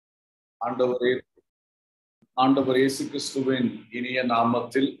ஆண்டவர் இயேசு கிறிஸ்துவின் இனிய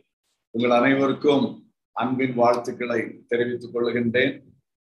நாமத்தில் உங்கள் அனைவருக்கும் அன்பின் வாழ்த்துக்களை தெரிவித்துக் கொள்கின்றேன்.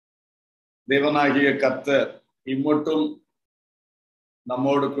 தேவனாகிய கர்த்தர் இம்மட்டும்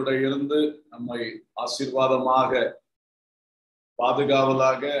நம்மோடு கூட இருந்து நம்மை ஆசீர்வாதமாக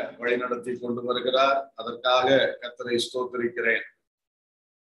பாதுகாவலாக வழிநடத்தி கொண்டு வருகிறார். அதற்காக கர்த்தரை ஸ்தோத்திரிக்கிறேன்.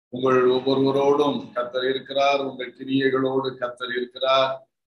 உங்கள் ஒவ்வொருவரோடும் கர்த்தர் இருக்கிறார். உங்கள் கிரியைகளோடு கர்த்தர் இருக்கிறார்.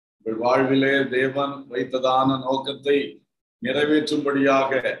 உங்கள் வாழ்விலே தேவன் வைத்ததான நோக்கத்தை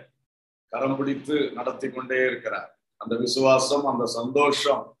நிறைவேற்றும்படியாக கரம் பிடித்து நடத்தி கொண்டே இருக்கிறார். அந்த விசுவாசம், அந்த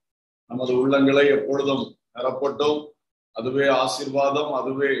சந்தோஷம் நமது உள்ளங்களை எப்பொழுதும் நிரப்பட்டும். அதுவே ஆசீர்வாதம்,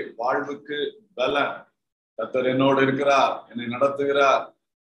 அதுவே வாழ்வுக்கு பலன். கர்த்தர் என்னோடு இருக்கிறார், என்னை நடத்துகிறார்.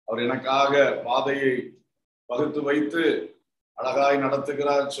 அவர் எனக்காக பாதையை வகுத்து வைத்து அழகாய்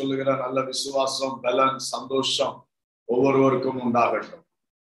நடத்துகிறார் சொல்லுகிற நல்ல விசுவாசம், பலன், சந்தோஷம் ஒவ்வொருவருக்கும் உண்டாகட்டும்.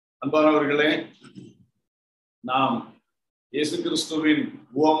 அன்பானவர்களே, நாம் இயேசு கிறிஸ்துவின்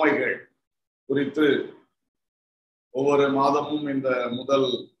உவமைகள் குறித்து ஒவ்வொரு மாதமும் இந்த முதல்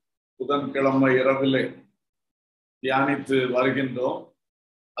புதன்கிழமை இரவிலே தியானித்து வருகின்றோம்.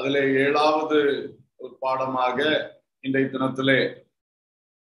 அதிலே 7வது ஒரு பாடமாக இன்றைய தினத்திலே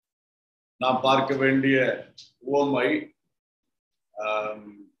நாம் பார்க்க வேண்டிய உவமை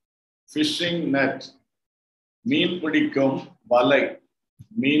ஃபிஷிங் நெட், மீன் பிடிக்கும் வலை.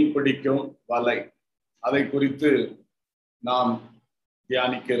 மீன் பிடிக்கும் வலை, அதை குறித்து நாம்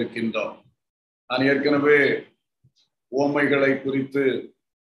தியானிக்க இருக்கின்றோம். நான் ஏற்கனவே உவமைகளை குறித்து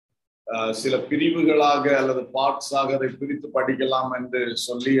சில பிரிவுகளாக அல்லது பார்ட்ஸாக அதை பிரித்து படிக்கலாம் என்று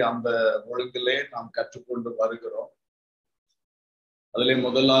சொல்லி அந்த ஒழுங்கிலே நாம் கற்றுக்கொண்டு வருகிறோம். அதிலே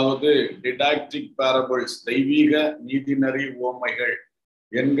முதலாவது டிடாக்டிக் பேரபிள்ஸ், தெய்வீக நீதிநெறி உவமைகள்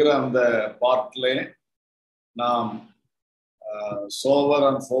என்கிற அந்த பார்ட்லே நாம் shower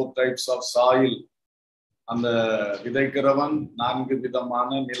and 4 types of soil, அந்த விதைக்கிறவன் 4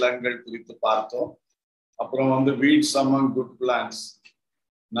 விதமான நிலங்கள் குறித்து பார்த்தோம். அப்புறம் வீட்ஸ் அமங் குட் பிளான்ஸ்,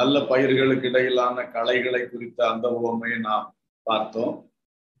 நல்ல பயிர்களுக்கு இடையிலான களைகளை குறித்த அந்த உவமையை நாம் பார்த்தோம்.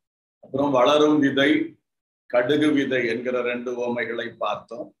 அப்புறம் வளரும் விதை, கடுகு விதை என்கிற 2 உவமைகளை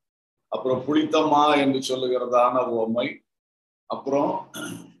பார்த்தோம். அப்புறம் புளித்தமா என்று சொல்லுகிறதான உவமை, அப்புறம்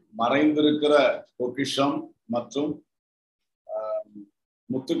மறைந்திருக்கிற பொக்கிஷம் மற்றும்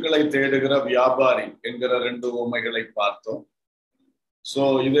முத்துக்களை தேடுகிற வியாபாரி என்கிற 2 உவமைகளை பார்த்தோம். சோ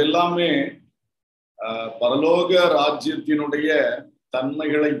இது எல்லாமே பரலோக ராஜ்யத்தினுடைய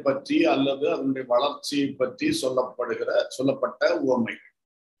தன்மைகளை பற்றி அல்லது அதனுடைய வளர்ச்சியை பற்றி சொல்லப்பட்ட உவமைகள்.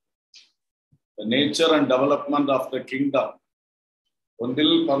 The nature and development of the kingdom.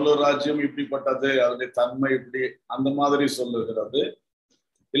 ஒன்றில் பரலோக ராஜ்யம் இப்படிப்பட்டது, அதனுடைய தன்மை இப்படி, அந்த மாதிரி சொல்லுகிறது.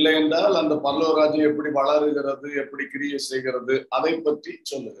 இல்லை என்றால் அந்த பரலோக ராஜ்யம் எப்படி வளருகிறது, எப்படி கிரியை செய்கிறது, அதை பற்றி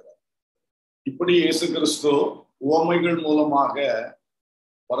சொல்லுகிறது. இப்படி இயேசு கிறிஸ்து உவமைகள் மூலமாக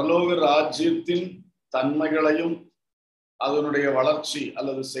பரலோக ராஜ்யத்தின் தன்மைகளையும் அதனுடைய வளர்ச்சி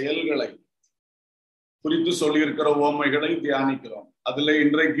அல்லது செயல்களை குறித்து சொல்லியிருக்கிற உவமைகளை தியானிக்கிறோம். அதுல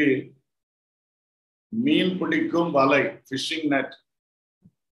இன்றைக்கு மீன் பிடிக்கும் வலை, ஃபிஷிங் நெட்,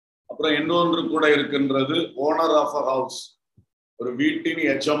 அப்புறம் இன்னொன்று கூட இருக்கின்றது ஓனர் ஆஃப் அ ஹவுஸ், ஒரு வீட்டின்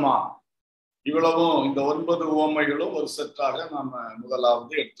எஜமான். இவ்வளவும் இந்த 9 உவமைகளும் ஒரு செட்டாக நாம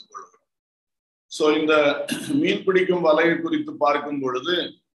முதலாவது எடுத்துக்கொள்கிறோம். சோ இந்த மீன் பிடிக்கும் வலை குறித்து பார்க்கும் பொழுது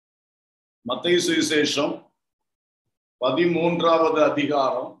மத்தேயு சுவிசேஷம் 13வது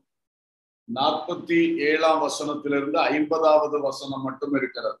அதிகாரம் 47ஆம் வசனத்திலிருந்து 50வது வசனம் மட்டும்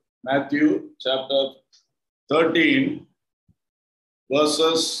இருக்கிறது. Matthew chapter 13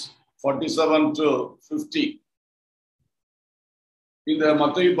 verses 47 to 50. இந்த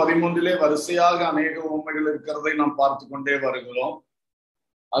மத்தேயு 13 வரிசையாக அநேக உவமைகள் இருக்கிறதை நாம் பார்த்து கொண்டே வருகிறோம்.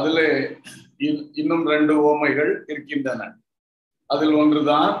 அதிலே இன்னும் 2 உவமைகள் இருக்கின்றன. அதில்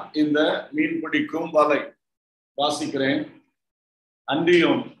ஒன்றுதான் இந்த மீன் பிடிக்கும் வலை. வாசிக்கிறேன்.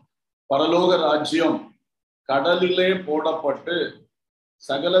 அன்றியும் பரலோக ராஜ்யம் கடலிலே போடப்பட்டு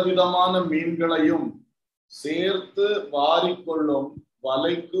சகலவிதமான மீன்களையும் சேர்த்து வாரிக்கொள்ளும்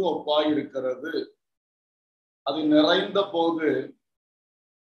வலைக்கு ஒப்பாயிருக்கிறது. அது நிறைந்த போது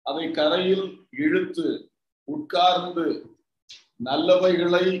அதை கரையில் இழுத்து உட்கார்ந்து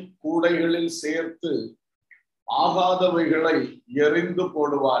நல்லவைகளை கூடைகளில் சேர்த்து ஆகாதவைகளை எறிந்து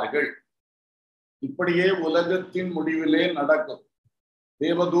போடுவார்கள். இப்படியே உலகத்தின் முடிவிலே நடக்கும்.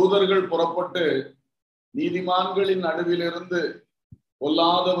 தேவதூதர்கள் புறப்பட்டு நீதிமான்களின் நடுவிலிருந்து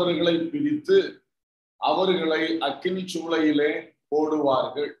பொல்லாதவர்களை பிரித்து அவர்களை அக்கினி சூளையிலே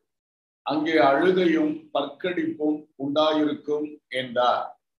போடுவார்கள். அங்கே அழுகையும் பற்கடிப்பும் உண்டாயிருக்கும் என்றார்.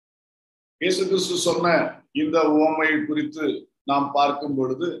 இயேசு கிறிஸ்து சொன்ன இந்த உவமை குறித்து நாம் பார்க்கும்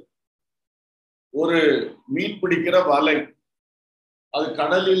பொழுது ஒரு மீன் பிடிக்கிற வலை அது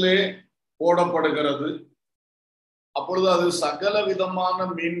கடலிலே போடப்படுகிறது. அப்பொழுது அது சகல விதமான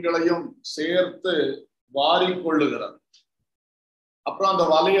மீன்களையும் சேர்த்து வாரிக்கொள்ளுகிறது. அப்புறம் அந்த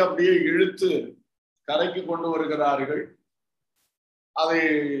வலையை அப்படியே இழுத்து கரைக்கு கொண்டு வருகிறார்கள். அதை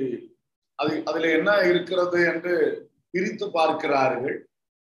அதுல என்ன இருக்கிறது என்று பிரித்து பார்க்கிறார்கள்.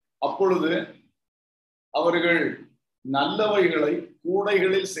 அப்பொழுது அவர்கள் நல்லவைகளை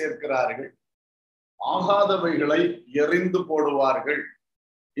கூடைகளில் சேர்க்கிறார்கள், ஆகாதவைகளை எறிந்து போடுவார்கள்.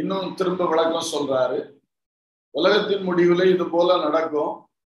 இன்னும் திரும்ப விளக்கம் சொல்றாரு. உலகத்தின் முடிவில் இது போல நடக்கும்.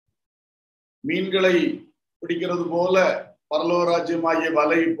 மீன்களை பிடிக்கிறது போல பரலோக ராஜ்யமாகிய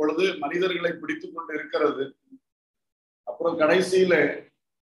வலை இப்பொழுது மனிதர்களை பிடித்துக் கொண்டு இருக்கிறது. அப்புறம் கடைசியில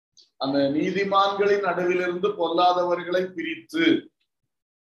அந்த நீதிமான்களின் நடுவிலிருந்து பொல்லாதவர்களை பிரித்து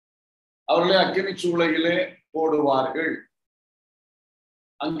அவர்களை அக்கினி சூளையிலே போடுவார்கள்.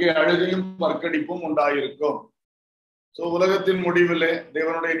 அங்கே அழுகையும் பற்கடிப்பும் உண்டாயிருக்கும். சோ உலகத்தின் முடிவிலே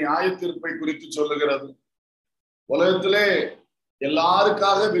தேவனுடைய நியாய தீர்ப்பை குறித்து சொல்லுகிறது. உலகத்திலே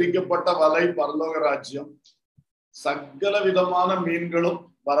எல்லாருக்காக விரிக்கப்பட்ட வலை பரலோக ராஜ்யம். சகல விதமான மீன்களும்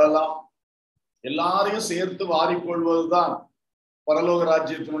வரலாம். எல்லாரையும் சேர்த்து வாரிக்கொள்வதுதான் பரலோக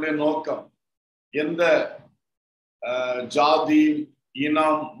ராஜ்யத்தினுடைய நோக்கம். எந்த ஜாதி,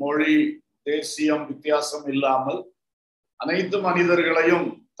 இனம், மொழி, தேசியம் வித்தியாசம் இல்லாமல் அனைத்து மனிதர்களையும்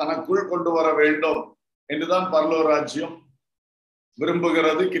தனக்குள் கொண்டு வர வேண்டும் என்றுதான் பரலோக ராஜ்யம்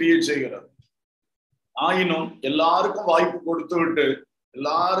விரும்புகிறது, கிரியை செய்கிறது. ஆயினும் எல்லாருக்கும் வாய்ப்பு கொடுத்து விட்டு,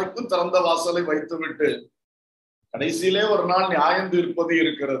 எல்லாருக்கும் திறந்த வாசலை வைத்து விட்டு, கடைசியிலே ஒரு நாள் நியாயம் தீர்ப்பது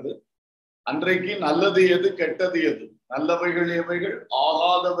இருக்கிறது. அன்றைக்கு நல்லது எது, கெட்டது எது, நல்லவைகள் எவைகள்,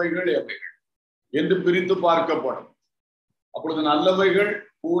 ஆகாதவைகள் எவைகள் என்று பிரித்து பார்க்கப்படும். அப்பொழுது நல்லவைகள்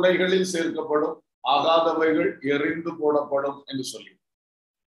கூடைகளில் சேர்க்கப்படும், ஆகாதவைகள் எறிந்து போடப்படும் என்று சொல்லி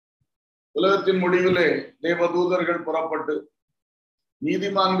உலகத்தின் முடிவிலே தேவதூதர்கள் புறப்பட்டு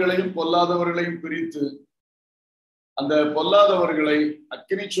நீதிமான்களையும் பொல்லாதவர்களையும் பிரித்து அந்த பொல்லாதவர்களை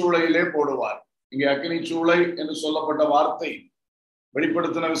அக்கினி சூளையிலே போடுவார். இங்கே அக்கினி சூளை என்று சொல்லப்பட்ட வார்த்தை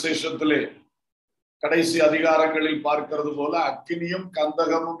வெளிப்படுத்தின விசேஷத்திலே கடைசி அதிகாரங்களில் பார்க்கிறது போல அக்கினியும்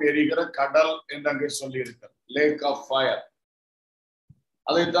கந்தகமும் எரிகிற கடல் என்று அங்கே சொல்லி இருக்கிறார். Lack of fire.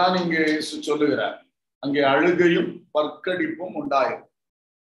 அதைத்தான் இங்கே சொல்லுகிறார். அங்கே அழுகையும் பற்கடிப்பும் உண்டாயிரும்.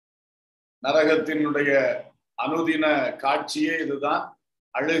 நரகத்தினுடைய அனுதின காட்சியே இதுதான்.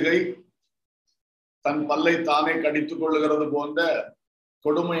 அழுகை, தன் பல்லை தானே கடித்துக் கொள்ளுகிறது போன்ற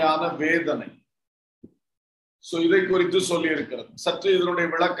கொடுமையான வேதனை. சோ இதை குறித்து சொல்லி இருக்கிறது. சற்று இதனுடைய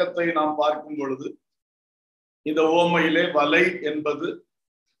விளக்கத்தை நாம் பார்க்கும் பொழுது இந்த ஓமையிலே வலை என்பது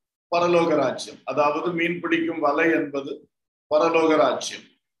பரலோக ராஜ்யம், அதாவது மீன் பிடிக்கும் வலை என்பது பரலோக ராஜ்யம்.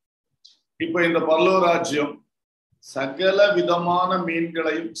 இப்ப இந்த பரலோக ராஜ்யம் சகல விதமான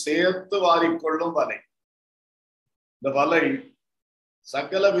மீன்களையும் சேர்த்து வாரிக்கொள்ளும் வலை. இந்த வலை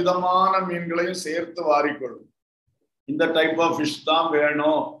சகல விதமான மீன்களையும் சேர்த்து வாரிக்கொள்ளும். இந்த டைப் ஆஃப் ஃபிஷ் தான்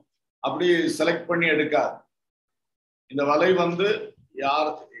வேணும் அப்படி செலக்ட் பண்ணி எடுக்காது. இந்த வலை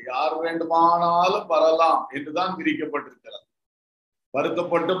யார் வேண்டுமானாலும் வரலாம் என்றுதான் விரிக்கப்பட்டிருக்கிறது.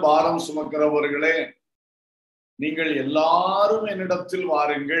 வருத்தப்பட்டு பாரம் சுமக்கிறவர்களே, நீங்கள் எல்லாரும் என்னிடத்தில்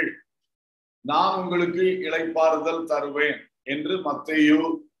வாருங்கள், நான் உங்களுக்கு இளைப்பாறுதல் தருவேன் என்று மத்தேயு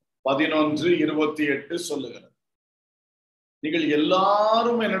 11:28 சொல்லுகிறது. நீங்கள்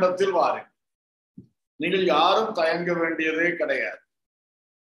எல்லாரும் என்னிடத்தில் வாருங்கள். நீங்கள் யாரும் தயங்க வேண்டியதே கிடையாது.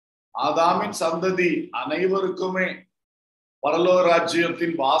 ஆதாமின் சந்ததி அனைவருக்குமே பரலோக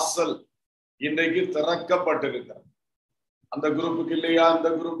ராஜ்யத்தின் வாசல் இன்றைக்கு திறக்கப்பட்டிருக்கிறது. அந்த குரூப்புக்கு இல்லையா, அந்த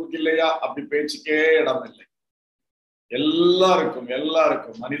குரூப்புக்கு இல்லையா, அப்படி பேச்சுக்கே இடம் இல்லை. எல்லாருக்கும்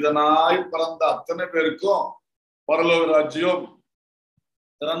மனிதனாய் பிறந்த அத்தனை பேருக்கும் பரலோக ராஜ்யம்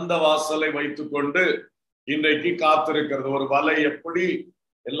திறந்த வாசலை வைத்துக் கொண்டு இன்றைக்கு காத்திருக்கிறது. ஒரு வலை எப்படி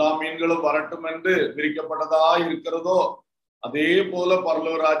எல்லா மீன்களும் வரட்டும் என்று விரிக்கப்பட்டதா இருக்கிறதோ, அதே போல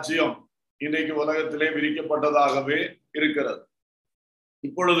பரலோக ராஜ்யம் இன்றைக்கு உலகத்திலே விரிக்கப்பட்டதாகவே இருக்கிறது.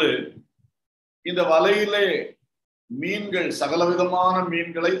 இப்பொழுது இந்த வலையிலே மீன்கள் சகலவிதமான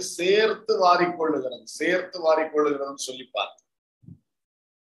மீன்களை சேர்த்து வாரிக்கொள்ளுகிறது சொல்லி பார்த்து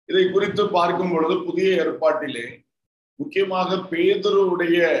இதை குறித்து பார்க்கும் பொழுது புதிய ஏற்பாட்டிலே முக்கியமாக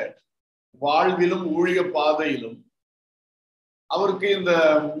பேதுருவுடைய வாழ்விலும் ஊழிய பாதையிலும் அவருக்கு இந்த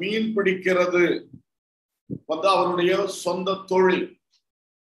மீன் பிடிக்கிறது அவருடைய சொந்த தொழில்.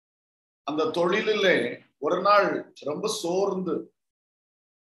 அந்த தொழிலிலே ஒரு நாள் ரொம்ப சோர்ந்து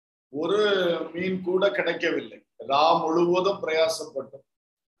ஒரு மீன் கூட கிடைக்கவில்லை, ரா முழுவதும் பிரயாசப்பட்டோம்,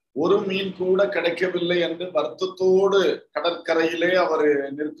 ஒரு மீன் கூட கிடைக்கவில்லை என்று வருத்தத்தோடு கடற்கரையிலே அவர்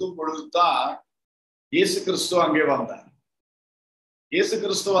நிற்கும் பொழுதுதான் இயேசு கிறிஸ்து அங்கே வந்தார். இயேசு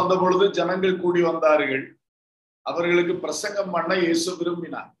கிறிஸ்து வந்த பொழுது ஜனங்கள் கூடி வந்தார்கள். அவர்களுக்கு பிரசங்கம் பண்ண இயேசு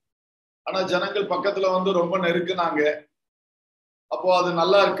விரும்பினார். ஆனா ஜனங்கள் பக்கத்துல வந்து ரொம்ப நெருக்குனாங்க. அப்போ அது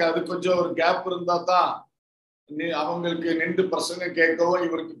நல்லா இருக்காது. கொஞ்சம் ஒரு கேப் இருந்தா தான் அவங்களுக்கு நின்று பிரசங்கம் கேட்கவோ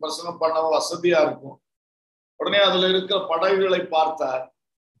இவருக்கு பிரசங்கம் பண்ணவோ வசதியா இருக்கும். உடனே அதுல இருக்கிற படகுகளை பார்த்தார்.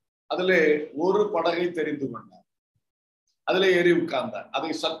 அதுல ஒரு படகை தெரிந்து கொண்டார். அதுல ஏறி உட்கார்ந்தார்.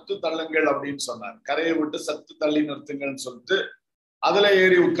 அதை சற்று தள்ளுங்கள் அப்படின்னு சொன்னார். கரையை விட்டு சற்று தள்ளி நிறுத்துங்கள்னு சொல்லிட்டு அதுல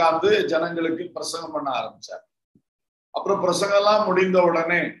ஏறி உட்கார்ந்து ஜனங்களுக்கு பிரசங்கம் பண்ண ஆரம்பிச்சார். அப்புறம் பிரசங்கம் எல்லாம் முடிந்த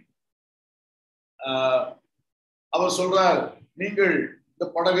உடனே அவர் சொல்றார், நீங்கள் இந்த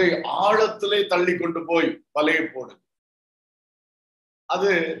படகை ஆழத்திலே தள்ளி கொண்டு போய் வலையை போடு.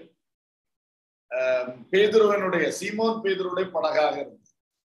 அது பேதுருவனுடைய சீமோன் பேதுருடைய படகாக இருந்தது.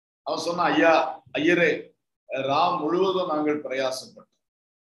 அவன் சொன்ன, ஐயரே, முழுவதும் நாங்கள் பிரயாசப்பட்டோம்,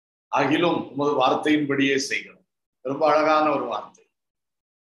 ஆகிலும் உமது வார்த்தையின்படியே செய்கிறோம். ரொம்ப அழகான ஒரு வார்த்தை.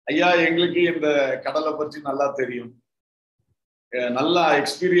 ஐயா, எங்களுக்கு இந்த கடலை பற்றி நல்லா தெரியும், நல்லா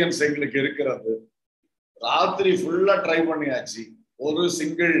எக்ஸ்பீரியன்ஸ் எங்களுக்கு இருக்கிறது. ராத்திரி ஃபுல்லா ட்ரை பண்ணியாச்சு, ஒரு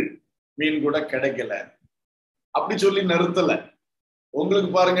சிங்கிள் மீன் கூட கிடைக்கல. அப்படி சொல்லி நிறுத்தல. உங்களுக்கு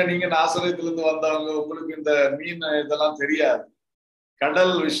பாருங்க, நீங்க நாசரேத்துல இருந்து வந்தவங்க, உங்களுக்கு இந்த மீன் இதெல்லாம் தெரியாது,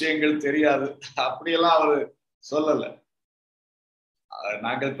 கடல் விஷயங்கள் தெரியாது. அப்படியெல்லாம் அவரு சொல்லல.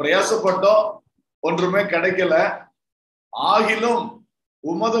 நாங்கள் பிரயாசப்பட்டோம், ஒன்றுமே கிடைக்கல, ஆகிலும்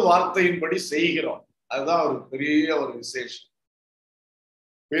உமது வார்த்தையின்படி செய்கிறோம். அதுதான் ஒரு பெரிய ஒரு விசேஷம்.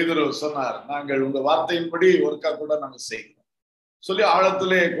 பேதுரு சொன்னார், நாங்கள் உங்க வார்த்தையின்படி ஒருக்கா கூட நாங்க செய்கிறோம் சொல்லி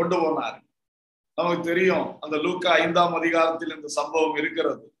ஆழத்திலே கொண்டு போனார். நமக்கு தெரியும், அந்த லூக்கா 5ஆம் அதிகாரத்தில் இந்த சம்பவம்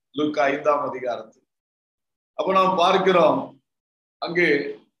இருக்கிறது. லூக்கா 5ஆம் அதிகாரத்தில் அப்ப நாம் பார்க்கிறோம், அங்கே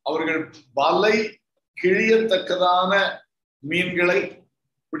அவர்கள் வலை கிழியத்தக்கதான மீன்களை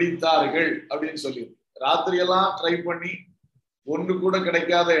பிடித்தார்கள் அப்படின்னு சொல்லி, ராத்திரியெல்லாம் ட்ரை பண்ணி ஒன்று கூட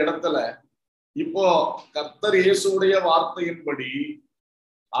கிடைக்காத இடத்துல இப்போ கர்த்தர் இயேசுடைய வார்த்தையின்படி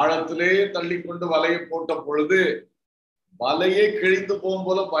ஆழத்திலே தள்ளி கொண்டு வலையை போட்ட பொழுது வலையே கிழிந்து போகும்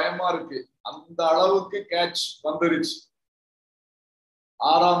போல பயமா இருக்கு. அந்த அளவுக்கு கேட்ச் வந்துருச்சு.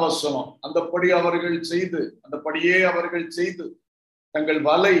 6ஆம் வசனம், அந்தபடியே அவர்கள் செய்து தங்கள்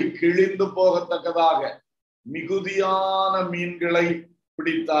வலை கிழிந்து போகத்தக்கதாக மிகுதியான மீன்களை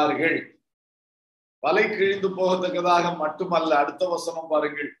பிடித்தார்கள். வலை கிழிந்து போகத்தக்கதாக மட்டுமல்ல, அடுத்த வசனம்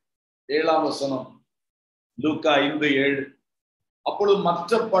பாருங்கள், 7ஆம் வசனம், லூக்கா 5:7. அப்பொழுது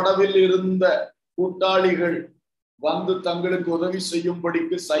மற்ற படவில் இருந்த கூட்டாளிகள் வந்து தங்களுக்கு உதவி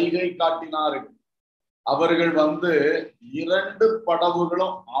செய்யும்படிக்கு சைகை காட்டினார்கள். அவர்கள் வந்து 2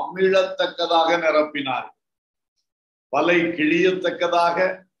 படவுகளும் அமிழத்தக்கதாக நிரப்பினார்கள். வலை கிழியத்தக்கதாக,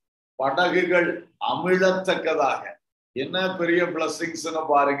 படகுகள் அமிழத்தக்கதாக. என்ன பெரிய பிளஸிங்ஸ்னு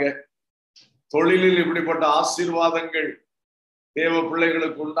பாருங்க. தொழிலில் இப்படிப்பட்ட ஆசீர்வாதங்கள் தேவ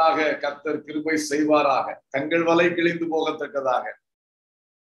பிள்ளைகளுக்கு உண்டாக கர்த்தர் கிருபை செய்வாராக. தங்கள் வலை கிழிந்து போகத்தக்கதாக,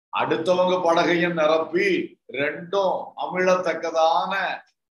 அடுத்தவங்க படகையும் நிரப்பி 2ம் அமிழத்தக்கதான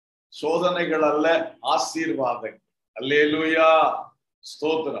சோதனைகள் அல்ல, ஆசீர்வாதங்கள். அல்லேலூயா,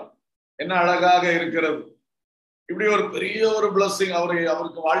 ஸ்தோத்திரம். என்ன அழகாக இருக்கிறது. இப்படி ஒரு பெரிய ஒரு பிளஸிங்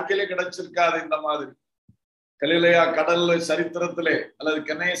அவருக்கு வாழ்க்கையிலே கிடைச்சிருக்காது. இந்த மாதிரி கலிலேயா கடல்ல சரித்திரத்திலே, அல்லது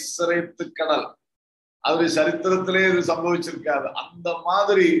கெனேசரேத்து கடல், அது சரித்திரத்திலே இது சம்பவிச்சிருக்காது. அந்த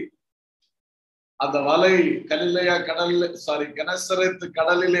மாதிரி அந்த வலை கலிலேயா கெனசரேத்து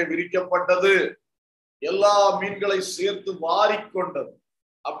கடலிலே விரிக்கப்பட்டது. எல்லா மீன்களை சேர்த்து வாரிக்கொண்டது.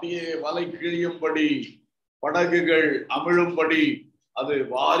 அப்படியே வலை கிழியும்படி, படகுகள் அமிழும்படி அது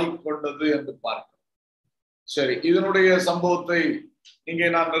வாரிக்கொண்டது என்று பார்க்கிறோம். சரி, இதனுடைய சம்பவத்தை இங்கே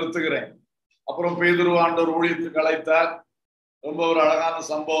நான் நிறுத்துகிறேன். அப்புறம் பேதுரு ஆண்டவர் ஊழியத்துக்கு அழைத்தார். ரொம்ப ஒரு அழகான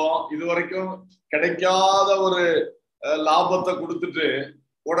சம்பவம். இதுவரைக்கும் கிடைக்காத ஒரு லாபத்தை கொடுத்துட்டு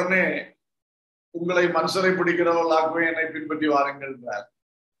உடனே உங்களை மனுஷரை பிடிக்கிறவர்களாகவே என்னை பின்பற்றி வாருங்கள்.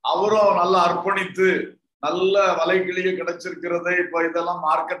 அவரும் நல்லா அர்ப்பணித்து, நல்ல வலைகிளிய கிடைச்சிருக்கிறதை இப்ப இதெல்லாம்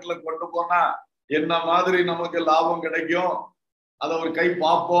மார்க்கெட்ல கொண்டு போனா என்ன மாதிரி நமக்கு லாபம் கிடைக்கும், அதை ஒரு கை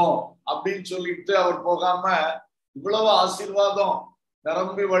பார்ப்போம் அப்படின்னு சொல்லிட்டு அவர் போகாம, இவ்வளவு ஆசீர்வாதம்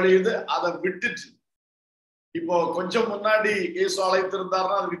நிரம்பி வழியுது, அதை விட்டுட்டு இப்போ கொஞ்சம் முன்னாடி இயேசு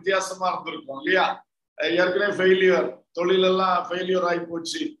அழைத்திருந்தாருன்னா அது வித்தியாசமா இருந்திருக்கும் இல்லையா? ஏற்கனவே ஃபெயிலியர், தொழிலெல்லாம் ஃபெயிலியர் ஆகி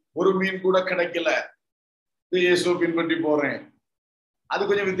போச்சு, ஒரு மீன் கூட கிடைக்கல, இயேசுவை பின்பற்றி போறேன், அது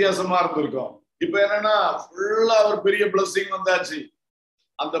கொஞ்சம் வித்தியாசமா இருந்திருக்கும். இப்ப என்னன்னா ஃபுல்லா ஒரு பெரிய பிளஸிங் வந்தாச்சு.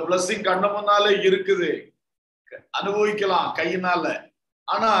 அந்த பிளஸிங் கண்ண முன்னாலே இருக்குது, அனுபவிக்கலாம் கையினால.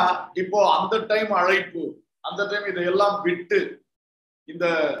 ஆனா இப்போ அந்த டைம் அழைப்பு, அந்த டைம் இதையெல்லாம் விட்டு, இந்த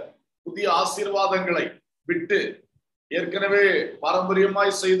புதிய ஆசீர்வாதங்களை விட்டு, ஏற்கனவே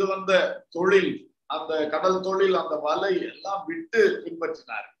பாரம்பரியமாய் செய்து வந்த தொழில் அந்த கடல் தொழில், அந்த வலை எல்லாம் விட்டு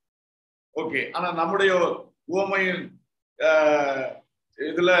பின்பற்றினார். ஓகே. ஆனா நம்முடைய உவமையின்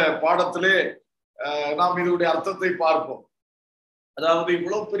இதுல பாடத்திலே நாம் இதனுடைய அர்த்தத்தை பார்ப்போம். அதாவது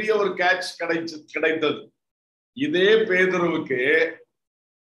இவ்வளவு பெரிய ஒரு கேட்ச் கிடைத்தது. இதே பேதுருவுக்கு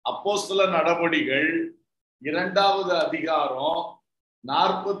அப்போஸ்தலர் நடபடிகள் 2வது அதிகாரம்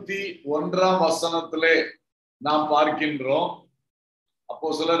 41ஆம் வசனத்திலே நாம் பார்க்கின்றோம்.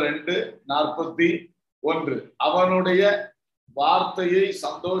 அப்போஸ்தலர் 2:41. அவனுடைய வார்த்தையை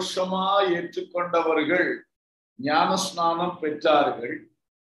சந்தோஷமா ஏற்றுக்கொண்டவர்கள் ஞானஸ்நானம் பெற்றார்கள்.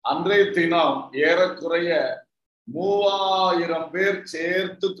 அன்றைய தினம் ஏறக்குறைய 3000 பேர்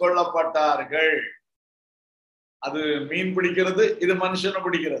சேர்த்து கொள்ளப்பட்டார்கள். அது மீன் பிடிக்கிறது, இது மனுஷனை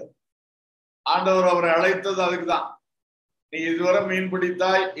பிடிக்கிறது. ஆண்டவர் அவரை அழைத்தது அதுக்குதான். நீ இதுவரை மீன்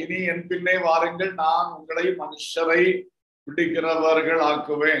பிடித்தாய், இனி என் பின்னே வாருங்கள், நான் உங்களை மனுஷரை பிடிக்கிறவர்கள்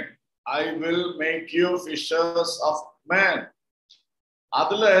ஆக்குவேன். I will make you fishers of men.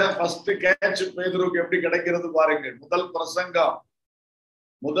 அதுல ஃபர்ஸ்ட் கேட்ச் பேதுருக்கு எப்படி கிடைக்கிறது பாருங்க.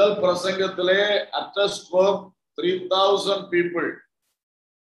 முதல் பிரசங்கத்திலே அட்ரஸ் ஃபார் 3000 people.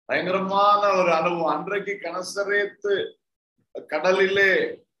 பயங்கரமான ஒரு அனுபவம். அன்றைக்கு கனசரேத்து கடலிலே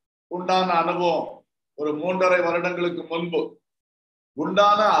உண்டான அனுபவம் ஒரு 3.5 வருடங்களுக்கு முன்பு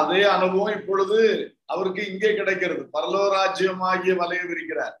உண்டான அதே அனுபவம் இப்பொழுது அவருக்கு இங்கே கிடைக்கிறது. பரலோக ராஜ்யமாகிய வலையை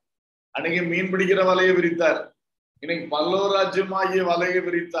விரிக்கிறார். அன்னைக்கு மீன் பிடிக்கிற வலையை விரித்தார், இன்னைக்கு பரலோக ராஜ்யமாகிய வலையை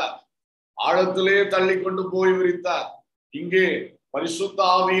விரித்தார். ஆழத்திலே தள்ளி கொண்டு போய் விரித்தார். இங்கே பரிசுத்த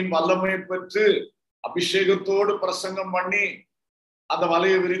ஆவியின் வல்லமை பெற்று அபிஷேகத்தோடு பிரசங்கம் பண்ணி அந்த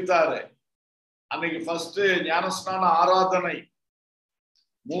வலையை விரித்தாரு. அன்னைக்கு ஃபர்ஸ்ட் ஞானஸ்நான ஆராதனை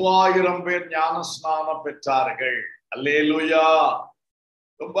 3000 பேர் ஞானஸ்நானம் பெற்றார்கள். அல்லேலூயா.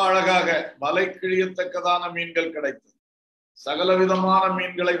 ரொம்ப அழகாக வலை கிழியத்தக்கதான மீன்கள் கிடைத்தது. சகல விதமான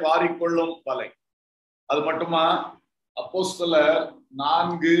மீன்களை வாரிக்கொள்ளும் வலை. அது மட்டுமா, அப்போஸ்தலர்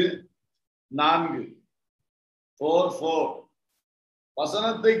 4:4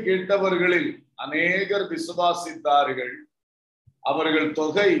 வசனத்தை கேட்டவர்களில் அநேகர் விசுவாசித்தார்கள். அவர்கள்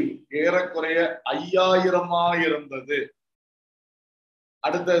தொகை ஏறக்குறைய 5000 இருந்தது.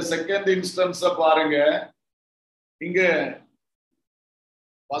 அடுத்த செகண்ட் இன்ஸ்டன்ஸ பாருங்க. இங்க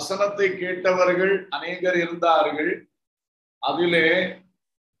வசனத்தை கேட்டவர்கள் அநேகர் இருந்தார்கள். அதிலே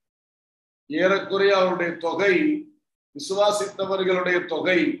ஏறக்குறைய அவருடைய தொகை, விசுவாசித்தவர்களுடைய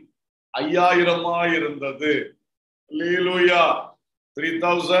தொகை 5000 இருந்தது. அல்லேலூயா.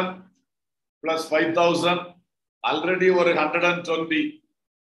 3000 plus 5000 ஆல்ரெடி ஒரு 120.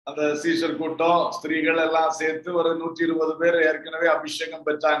 அந்த சீஷர் கூட்டம், ஸ்திரீகள் எல்லாம் சேர்த்து ஒரு 120 பேர் ஏற்கனவே அபிஷேகம்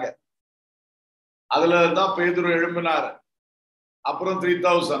பெற்றாங்க. அதுலதான் பேதுரு எழும்பினார். அப்புறம்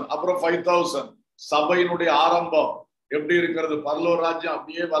 3000, அப்புறம் 5000. சபையினுடைய ஆரம்பம் எப்படி இருக்கிறது? பரலோக ராஜ்யம்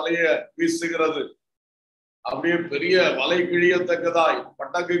அப்படியே வலைய வீசுகிறது. அப்படியே பெரிய வலை கிழியத்தக்கதாய்,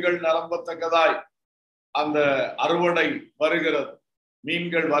 பட்டக்குகள் நிரம்பத்தக்கதாய் அந்த அறுவடை வருகிறது,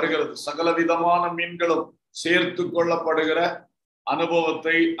 மீன்கள் வருகிறது. சகல விதமான மீன்களும் சேர்த்து கொள்ளப்படுகிற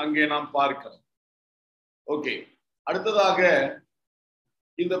அனுபவத்தை அங்கே நாம் பார்க்கிறோம். ஓகே. அடுத்ததாக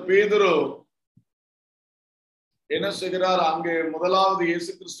இந்த பேதுரு என்ன செய்கிறார்? அங்கே முதலாவது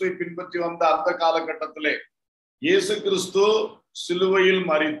இயேசு கிறிஸ்துவை பின்பற்றி வந்த அந்த காலகட்டத்திலே இயேசு கிறிஸ்து சிலுவையில்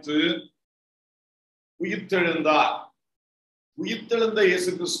மரித்து உயிர்த்தெழுந்தார். உயிர்த்தெழுந்த இயேசு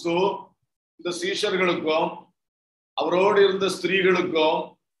கிறிஸ்து இந்த சீஷர்களுக்கும் அவரோடு இருந்த ஸ்திரீகளுக்கும்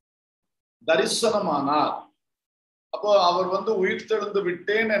தரிசனமானார். அப்போ அவர் உயிர்த்தெழுந்து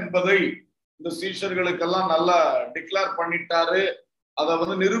விட்டேன் என்பதை இந்த சீஷர்களுக்கெல்லாம் நல்லா டிக்ளேர் பண்ணிட்டாரு.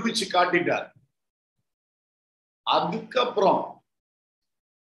 அதை நிரூபிச்சு காட்டிட்டார். அதுக்கப்புறம்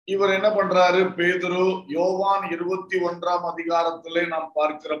இவர் என்ன பண்றாரு? பேதுரு யோவான் 21ஆம் அதிகாரத்திலே நாம்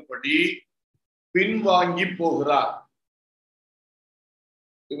பார்க்கிறபடி பின்வாங்கி போகிறார்.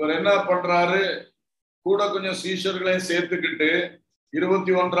 இவர் என்ன பண்றாரு? கூட கொஞ்சம் சீஷர்களையும் சேர்த்துக்கிட்டு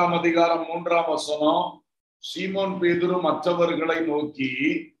 21ஆம் அதிகாரம் 3ஆம் வசனம், சீமோன் பேதுரு மற்றவர்களை நோக்கி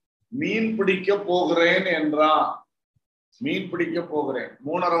மீன் பிடிக்க போகிறேன் என்றான். மீன் பிடிக்க போகிறேன்.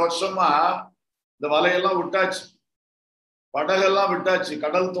 3.5 வருஷமா இந்த வலையெல்லாம் விட்டாச்சு, படகெல்லாம் விட்டாச்சு,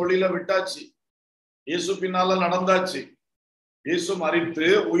 கடல் தொழில விட்டாச்சு, இயேசு பின்னால நடந்தாச்சு, இயேசு மரித்து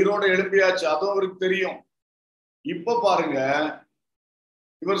உயிரோட எழும்பியாச்சு, அதுவும் அவருக்கு தெரியும். இப்ப பாருங்க,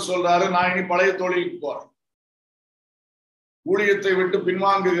 இவர் சொல்றாரு, நான் இனி பழைய தொழிலுக்கு போறேன். ஊழியத்தை விட்டு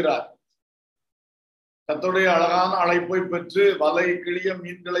பின்வாங்குகிறார். கர்த்தருடைய அழகான அழைப்பை பெற்று வலை கிழிய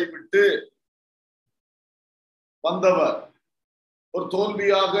மீன்களை விட்டு வந்தவர். ஒரு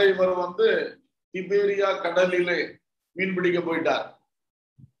தோல்வியாக இவர் திபேரியா கடலிலே மீன் பிடிக்க போயிட்டார்.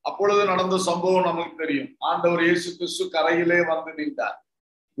 அப்பொழுது நடந்த சம்பவம் நமக்கு தெரியும். ஆண்டவர் இயேசு கிறிஸ்து கரையிலே வந்து நின்றார்.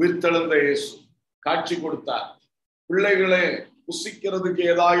 உயிர்த்தெழுந்த இயேசு காட்சி கொடுத்தார். பிள்ளைகளே, புசிக்கிறதுக்கு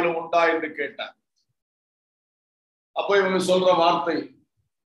ஏதாயிலும் உண்டா என்று கேட்டார். அப்ப இவங்க சொல்ற வார்த்தை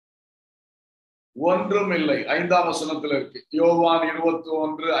ஒன்றும் இல்லை. 5ஆம் வசனத்துல இருக்கு. யோவான்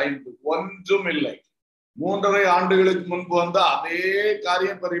 21:5. ஒன்றும் இல்லை. 3.5 ஆண்டுகளுக்கு முன்பு வந்த அதே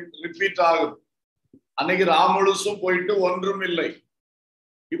காரியம் ரிப்பீட் ஆகுது. அன்னைக்கு ராமுழுசும் போயிட்டு ஒன்றும் இல்லை.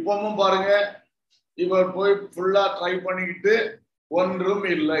 இப்பவும் பாருங்க, இவர் போய் ஃபுல்லா ட்ரை பண்ணிக்கிட்டு ஒன்றும்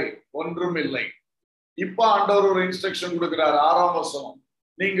இல்லை, ஒன்றும் இல்லை. இப்ப ஆண்டவர் ஒரு இன்ஸ்ட்ரக்ஷன் கொடுக்கிறார். 6ஆம் வசனம்.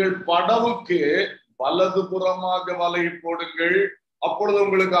 நீங்கள் படவுக்கு வலது புறமாக வலை போடுங்கள், அப்பொழுது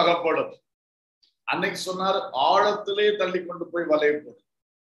உங்களுக்கு அகப்படும். அன்னைக்கு சொன்னார் ஆழத்திலே தள்ளி கொண்டு போய் வலையை போடு.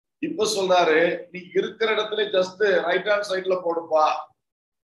 இப்ப சொல்றாரு, நீ இருக்கிற இடத்துல ஜஸ்ட் ரைட் ஹேண்ட் சைட்ல போடுப்பா,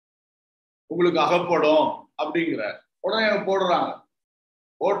 உங்களுக்கு அகப்படும் அப்படிங்கிற. உடனே போடுறாங்க.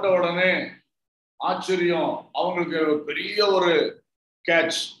 போட்ட உடனே ஆச்சரியம், அவங்களுக்கு பெரிய ஒரு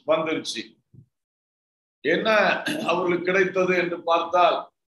கேட்ச் வந்துருச்சு. என்ன அவர்களுக்கு கிடைத்தது என்று பார்த்தால்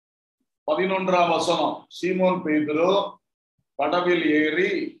 11ஆம் வசனம். சீமோன் பேதுரு படவில்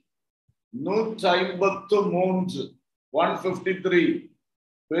ஏறி 153 153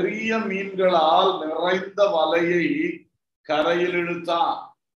 பெரிய மீன்களால் நிறைந்த வலையை கரையில் இழுத்தான்.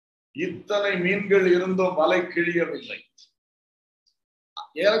 இத்தனை மீன்கள் இருந்தும் வலை கிழியவில்லை.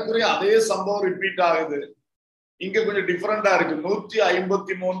 ஏறக்குறைய அதே சம்பவம் ரிப்பீட் ஆகுது. இங்க கொஞ்சம் டிஃபரெண்டா இருக்கு.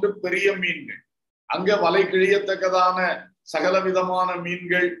 153 பெரிய மீன்கள், அங்க வலை கிழியத்தக்கதான சகல விதமான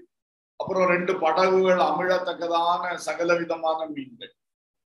மீன்கள், அப்புறம் 2 படகுகள் அமிழத்தக்கதான சகல விதமான மீன்கள்.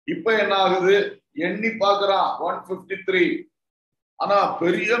 இப்ப என்ன ஆகுது, எண்ணி பாக்குறான் 153. ஆனா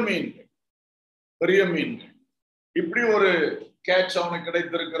பெரிய மீன்கள், பெரிய மீன்கள். இப்படி ஒரு கேட்ச் அவனுக்கு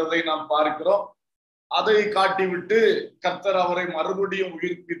கிடைத்திருக்கிறதை நாம் பார்க்கிறோம். அதை காட்டிவிட்டு கர்த்தர் அவரை மறுபடியும்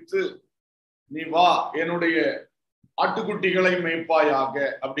உயிர்ப்பித்து, நீ வா, என்னுடைய ஆட்டுக்குட்டிகளை மேய்ப்பாயாக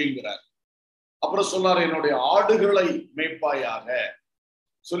அப்படிங்கிறார். அப்புறம் சொல்றாரு, என்னுடைய ஆடுகளை மேய்ப்பாயாக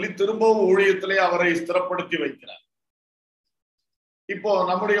சொல்லி திரும்பவும் ஊழியத்திலே அவரை ஸ்திரப்படுத்தி வைக்கிறார். இப்போ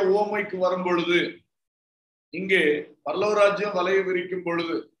நம்முடைய உவமைக்கு வரும் பொழுது, இங்கே பரலோகராஜ்யம் வலையை விரிக்கும்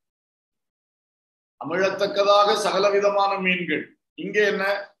பொழுது அமிழத்தக்கதாக சகலவிதமான மீன்கள். இங்கே என்ன,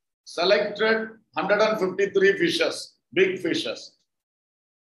 செலக்டட் 153 fishes, பிக் ஃபிஷஸ்.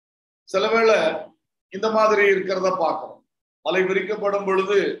 சிலவேளை இந்த மாதிரி இருக்கிறத பார்க்கிறோம். வலை விரிக்கப்படும்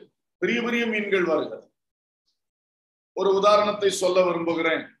பொழுது பெரிய பெரிய மீன்கள் வருகிறது. ஒரு உதாரணத்தை சொல்ல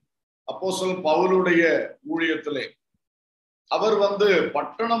விரும்புகிறேன். அப்போஸ்தலன் பவுலுடைய ஊழியத்திலே அவர்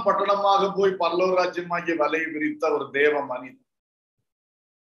பட்டணம் பட்டணமாக போய் பரலோக ராஜ்யமாகிய வலையை விரித்த ஒரு தேவ மனிதன்.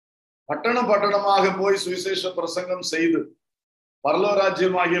 பட்டணம் பட்டணமாக போய் சுவிசேஷ பிரசங்கம் செய்து பரலோக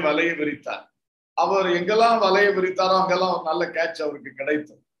ராஜ்யமாகிய வலையை விரித்தார். அவர் எங்கெல்லாம் வலையை விரித்தாரோ அங்கெல்லாம் ஒரு நல்ல கேட்ச் அவருக்கு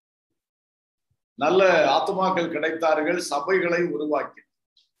கிடைத்தது. நல்ல ஆத்துமாக்கள் கிடைத்தார்கள், சபைகளை உருவாக்கி.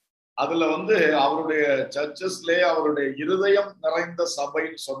 அதுல அவருடைய சர்ச்சஸ்லே அவருடைய இருதயம் நிறைந்த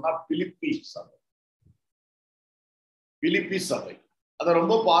சபைன்னு சொன்னா பிலிப்பி சபை. பிலிப்பி சபை அதை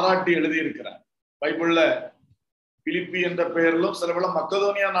ரொம்ப பாராட்டி எழுதியிருக்கிறார் பைபிள்ல. பிலிப்பி என்ற பெயரிலும் சில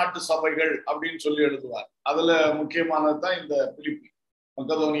மக்கதோனியா நாட்டு சபைகள் அப்படின்னு சொல்லி எழுதுவார். அதுல முக்கியமானதுதான் இந்த பிலிப்பி.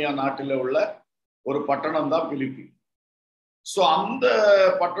 மக்கதோனியா நாட்டில உள்ள ஒரு பட்டணம் தான் பிலிப்பி. சோ அந்த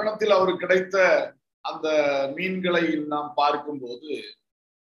பட்டணத்தில் அவருக்கு கிடைத்த அந்த மீன்களை நாம் பார்க்கும்போது,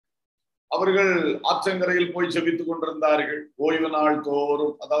 அவர்கள் ஆற்றங்கரையில் போய் ஜெபித்துக் கொண்டிருந்தார்கள். ஓய்வு நாள்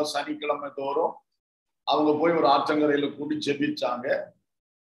தோறும், அதாவது சனிக்கிழமை தோறும் அவங்க போய் ஒரு ஆற்றங்கரையில கூடி ஜெபிச்சாங்க.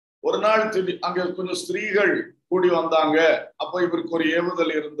 ஒரு நாள் அங்க கொஞ்சம் ஸ்திரீகள் கூடி வந்தாங்க. அப்ப இவருக்கு ஒரு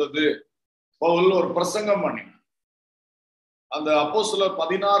ஏவுதல் இருந்தது. பவுல் ஒரு பிரசங்கம் பண்ணி, அந்த அப்போஸ்தலர்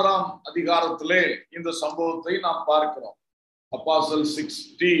 16ஆம் அதிகாரத்திலே இந்த சம்பவத்தை நாம் பார்க்கிறோம். அப்போஸ்தலர்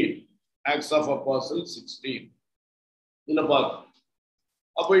 16, ஆக்ட்ஸ் ஆஃப் அப்போஸ்தலர் 16 இதுல பார்க்கிறோம்.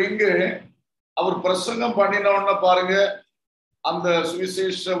 அப்ப இங்க அவர் பிரசங்கம் பண்ணினோன்னு பாருங்க, அந்த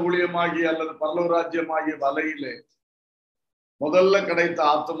சுவிசேஷ ஊழியமாகிய அல்லது பரலோக ராஜ்யமாகிய வலையிலே முதல்ல கிடைத்த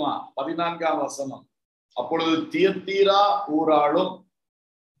ஆத்மா 14ஆம் வசனம். அப்பொழுது தியத்தீரா ஊராளும்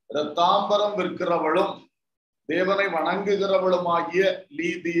இரத்தாம்பரம் விற்கிறவளும் தேவனை வணங்குகிறவளுமாகிய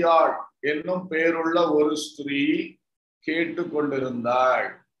லீதியாள் என்னும் பெயருள்ள ஒரு ஸ்திரீ கேட்டு கொண்டிருந்தாள்.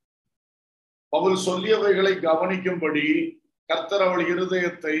 பவுல் சொல்லியவைகளை கவனிக்கும்படி கர்த்தர் அவள்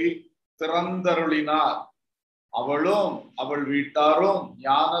இருதயத்தை திறந்தருளினார். அவளும் அவள் வீட்டாரும்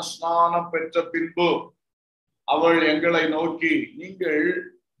ஞான ஸ்நானம் பெற்ற பின்பு அவள் எங்களை நோக்கி, நீங்கள்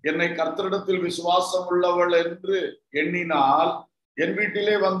என்னை கர்த்தரிடத்தில் விசுவாசம் உள்ளவள் என்று எண்ணினால் என்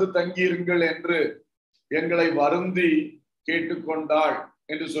வீட்டிலே தங்கியிருங்கள் என்று எங்களை வருந்தி கேட்டுக்கொண்டாள்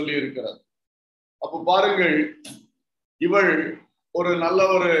என்று சொல்லி இருக்கிறார். அப்ப பாருங்கள், இவள் ஒரு நல்ல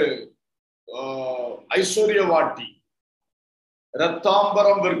ஒரு ஐஸ்வர்யவாட்டி,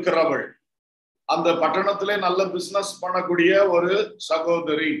 இரத்தாம்பரம் விற்கிறவள். அந்த பட்டணத்திலே நல்ல பிசினஸ் பண்ணக்கூடிய ஒரு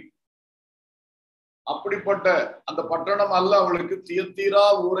சகோதரி. அப்படிப்பட்ட அந்த பட்டணம் அல்ல அவளுக்கு, தியத்தீரா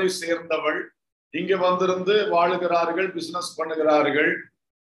ஊரை சேர்ந்தவள். இங்க வந்திருந்து வாழுகிறார்கள், பிசினஸ் பண்ணுகிறார்கள்.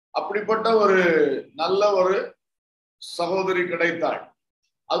 அப்படிப்பட்ட ஒரு நல்ல ஒரு சகோதரி கிடைத்தாள்.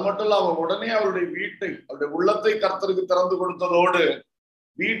 அது மட்டும் இல்ல, அவள் உடனே அவளுடைய வீட்டை, அவருடைய உள்ளத்தை கர்த்தருக்கு திறந்து கொடுத்ததோடு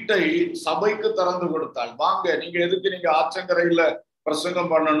வீட்டை சபைக்கு திறந்து கொடுத்தாள். வாங்க, நீங்க எதுக்கு நீங்க ஆற்றங்கரையில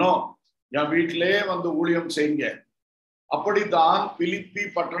பிரசங்கம் பண்ணணும், என் வீட்டிலே வந்து ஊழியம் செய்யுங்க. அப்படித்தான் பிலிப்பி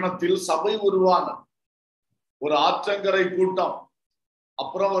பட்டணத்தில் சபை உருவானது. ஒரு ஆற்றங்கரை கூட்டம்,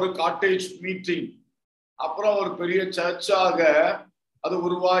 அப்புறம் ஒரு காட்டேஜ் மீட்டிங், அப்புறம் ஒரு பெரிய சர்ச்சாக அது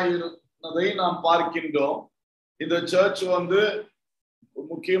உருவாயிருந்ததை நாம் பார்க்கின்றோம். இந்த சர்ச் வந்து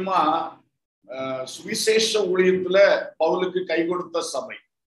முக்கியமா சுவிசேஷ ஊழியத்துல பவுலுக்கு கை கொடுத்த சபை.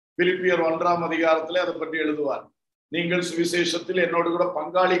 பிலிப்பியர் 1ஆம் அதிகாரத்துல அதை பற்றி எழுதுவார். நீங்கள் சுவிசேஷத்தில் என்னோடு கூட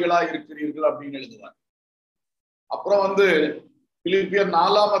பங்காளிகளா இருக்கிறீர்கள் அப்படின்னு எழுதுவார். அப்புறம் வந்து பிலிப்பியர்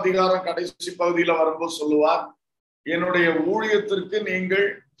 4ஆம் அதிகாரம் கடைசி பகுதியில வரும்போது சொல்லுவார், என்னுடைய ஊழியத்திற்கு நீங்கள்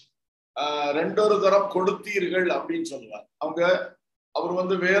 2 தரம் கொடுத்தீர்கள் அப்படின்னு சொல்லுவார். அவர்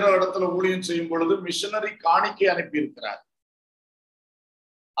வந்து வேற இடத்துல ஊழியம் செய்யும் பொழுது மிஷனரி காணிக்கை அனுப்பி இருக்கிறார்.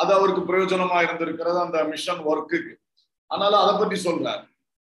 அது அவருக்கு பிரயோஜனமா இருந்திருக்கிறது அந்த மிஷன் ஒர்க்குக்கு. அதனால அதை பற்றி சொல்றார்.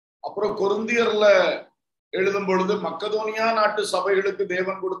 அப்புறம் கொரிந்தியர்ல எழுதும் பொழுது மக்கதோனியா நாட்டு சபைகளுக்கு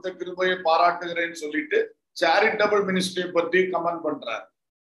தேவன் கொடுத்த கிருபையை பாராட்டுகிறேன்னு சொல்லிட்டு சேரிட்டபிள் மினிஸ்ட்ரியை பற்றி கமெண்ட் பண்றார்.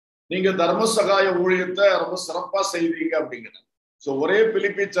 நீங்க தர்ம சகாய ஊழியத்தை ரொம்ப சிறப்பா செய்வீங்க அப்படிங்கிற. சோ ஒரே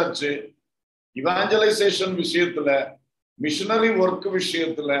பிலிப்பி சர்ச்சு இவாஞ்சலைசேஷன் விஷயத்துல, மிஷனரி ஒர்க்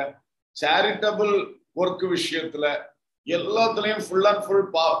விஷயத்துல, சேரிட்டபிள் ஒர்க் விஷயத்துல எல்லாத்துலயும் ஃபுல் அண்ட் ஃபுல்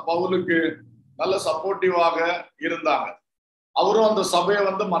பவுலுக்கு நல்ல சப்போர்ட்டிவாக இருந்தாங்க. அவரும் அந்த சபையை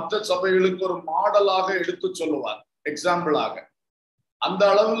வந்து மற்ற சபைகளுக்கு ஒரு மாடலாக எடுத்து சொல்லுவார், எக்ஸாம்பிளாக. அந்த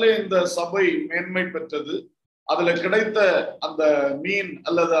அளவுல இந்த சபை மேன்மை பெற்றது. அதுல கிடைத்த அந்த மீன்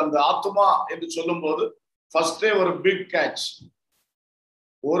அல்லது அந்த ஆத்துமா என்று சொல்லும் போது ஃபர்ஸ்டே ஒரு பிக் கேட்ச்.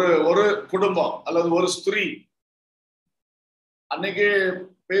 ஒரு குடும்பம் அல்லது ஒரு ஸ்திரீ. அன்னைக்கு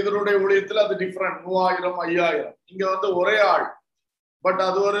பேதுருடைய ஊழியத்துல அது டிஃபரெண்ட், 3000 5000. இங்க வந்து ஒரே ஆள், பட்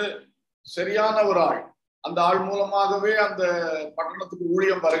அது ஒரு சரியான ஒரு ஆள். அந்த ஆள் மூலமாகவே அந்த பட்டணத்துக்கு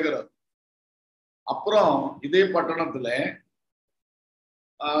ஊழியம் வருகிறது. அப்புறம் இதே பட்டணத்துல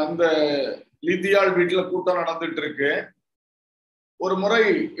இந்த லிதியாள் வீட்டுல கூட்டம் நடந்துட்டு இருக்கு. ஒரு முறை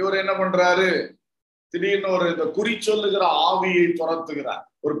இவர் என்ன பண்றாரு, திடீர்னு ஒரு இந்த குறி சொல்லுகிற ஆவியை துரத்துகிறார்.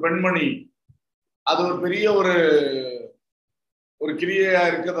 ஒரு பெண்மணி, அது ஒரு பெரிய ஒரு கிரியையா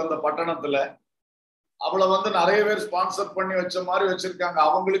இருக்குது அந்த பட்டணத்துல. அவளை வந்து நிறைய பேர் ஸ்பான்சர் பண்ணி வச்ச மாதிரி வச்சிருக்காங்க.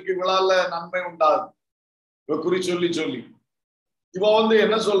 அவங்களுக்கு இவளால நன்மை உண்டாது. இவ குறி சொல்லி இவ வந்து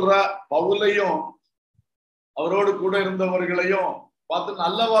என்ன சொல்ற, பவுலையும் அவரோடு கூட இருந்தவர்களையும் பார்த்து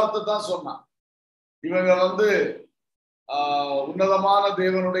நல்ல வார்த்தை தான் சொன்னான். இவங்க வந்து உன்னதமான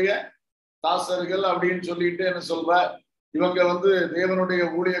தேவனுடைய தாசர்கள் அப்படின்னு சொல்லிட்டு என்ன சொல்ற, இவங்க வந்து தேவனுடைய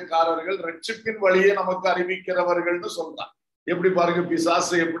ஊழியக்காரர்கள், ரட்சிப்பின் வழியை நமக்கு அறிவிக்கிறவர்கள்னு சொல்றான். எப்படி பாருங்க,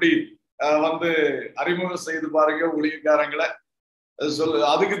 பிசாசு எப்படி வந்து அறிமுகம் செய்து பாருங்க ஊழியக்காரங்களை சொல்லு.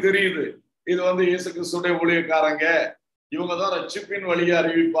 அதுக்கு தெரியுது இது வந்து இயேசு கிறிஸ்துடைய ஊழியக்காரங்க, இவங்கதான் ரட்சிப்பின் வழியை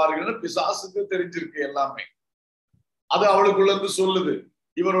அறிவிப்பார்கள்னு பிசாசுக்கு தெரிஞ்சிருக்கு எல்லாமே. அது அவளுக்குள்ள இருந்து சொல்லுது.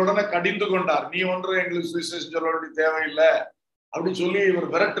 இவர் உடனே கடிந்து கொண்டார், நீ ஒன்று எங்களுக்கு சுவிசேஷம் சொல்ல வேண்டிய தேவையில்லை அப்படின்னு சொல்லி இவர்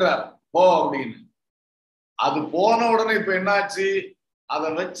விரட்டுறார், போ அப்படின்னு. அது போன உடனே இப்ப என்னாச்சு, அதை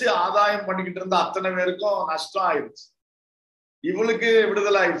வச்சு ஆதாயம் பண்ணிக்கிட்டு இருந்த அத்தனை பேருக்கும் நஷ்டம் ஆயிடுச்சு. இவளுக்கு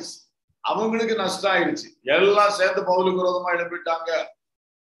விடுதலை ஆயிடுச்சு, அவங்களுக்கு நஷ்டம் ஆயிடுச்சு. எல்லாம் சேர்ந்து பவுலுக்கு விரோதமா எழுப்பிட்டாங்க.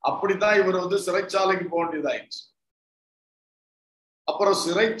 அப்படித்தான் இவர் வந்து சிறைச்சாலைக்கு போக வேண்டியதாயிடுச்சு. அப்புறம்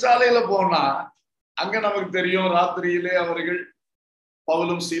சிறைச்சாலையில போனா அங்க நமக்கு தெரியும், ராத்திரியிலே அவர்கள்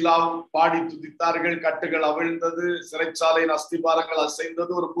பவுலும் சீலாவும் பாடி துதித்தார்கள், கட்டுகள் அவிழ்ந்தது, சிறைச்சாலையின் அஸ்திபாரங்கள்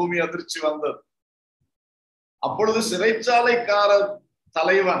அசைந்தது, ஒரு பூமி அதிர்ச்சி வந்தது. அப்பொழுது சிறைச்சாலைக்கார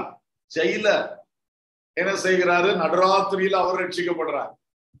தலைவன் ஜெயிலர் என்ன செய்கிறாரு, நடுராத்திரியில அவர் ரட்சிக்கப்படுறார்,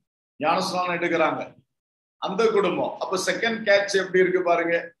 ஞானஸ்நானம் எடுக்கிறாங்க அந்த குடும்பம். அப்ப செகண்ட் கேட்ச் எப்படி இருக்கு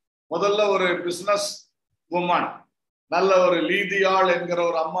பாருங்க. முதல்ல ஒரு பிசினஸ் உமன், நல்ல ஒரு லீதியாள் என்கிற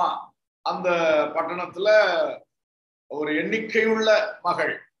ஒரு அம்மா, அந்த பட்டணத்துல ஒரு எண்ணிக்கையுள்ள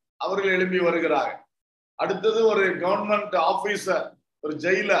மகள், அவர்கள் எழும்பி வருகிறார்கள். அடுத்தது ஒரு கவர்மெண்ட் ஆபீசர், ஒரு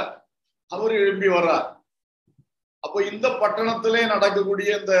ஜெயிலர், அவர் எழும்பி வர்றார். அப்போ இந்த பட்டணத்திலே நடக்கக்கூடிய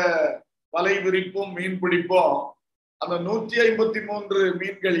இந்த வலை விரிப்பும் மீன் பிடிப்பும், அந்த 153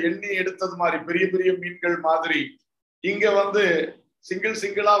 மீன்கள் எண்ணி எடுத்தது மாதிரி, பெரிய பெரிய மீன்கள் மாதிரி இங்க வந்து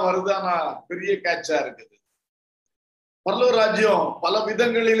சிங்கிளா வருது. ஆனா பெரிய கேட்சா இருக்குது. பரலோக ராஜ்யம் பல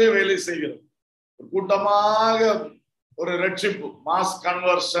விதங்களிலே வேலை செய்கிறது. கூட்டமாக ஒரு ரட்சிப்பு, மாஸ்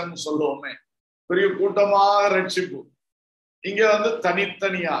கன்வர்ஷன் சொல்லுவோமே, பெரிய கூட்டமாக ரட்சிப்பு. இங்க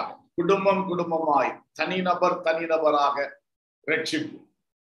தனித்தனியாக, குடும்பம் குடும்பமாய், தனிநபராக ரட்சிப்பு.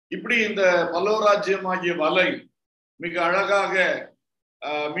 இப்படி இந்த பரலோகராஜ்யமாகிய வலை மிக அழகாக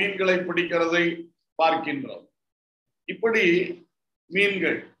மீன்களை பிடிக்கிறதை பார்க்கின்றோம். இப்படி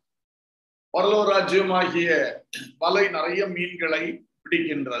மீன்கள், பரலோகராஜ்யமாகிய வலை நிறைய மீன்களை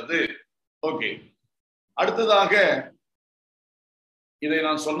பிடிக்கின்றது. ஓகே, அடுத்ததாக இதை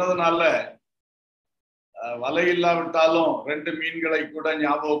நான் சொன்னதுனால வலை இல்லாவிட்டாலும் 2 மீன்களை கூட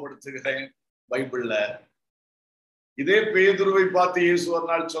ஞாபகப்படுத்துகிறேன். பைபிள்ல இதே பேதுருவை பார்த்து இயேசு ஒரு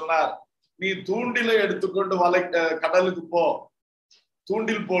நாள் சொன்னார், நீ தூண்டிலை எடுத்துக்கொண்டு கடலுக்கு போ,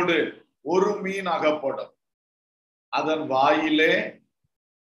 தூண்டில் போடு, ஒரு மீன் அகப்படும், அதன் வாயிலே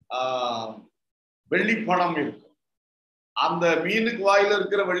வெள்ளிப்பணம் இருக்கும், அந்த மீனுக்கு வாயில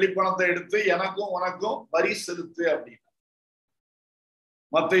இருக்கிற வெள்ளிப்பணத்தை எடுத்து எனக்கும் உனக்கும் வரி செலுத்து அப்படின்னு.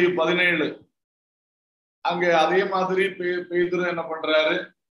 மத்தேயு 17 அங்க அதே மாதிரி பேதுரு என்ன பண்றாரு,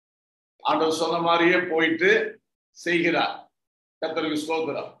 ஆண்டவர் சொன்ன மாதிரியே போயிட்டு செய்கிறார். கர்த்தருக்கு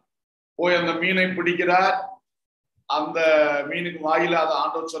ஸ்தோத்திரம். போய் அந்த மீனை பிடிக்கிறார். அந்த மீனுக்கு வாயில அதை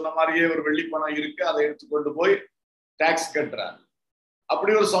ஆண்டவர் சொன்ன மாதிரியே ஒரு வெள்ளிப்பணம் இருக்கு, அதை எடுத்துக்கொண்டு போய் டாக்ஸ் கட்டுறார்.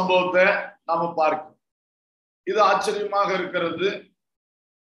 அப்படி ஒரு சம்பவத்தை நாம பார்க்கிறோம். இது ஆச்சரியமாக இருக்கிறது.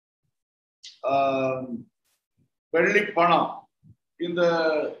 வெள்ளிப்பணம், இந்த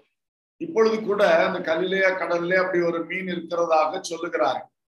இப்பொழுது கூட அந்த கலிலேயா கடல்ல அப்படி ஒரு மீன் இருக்கிறதாக சொல்லுகிறார்கள்.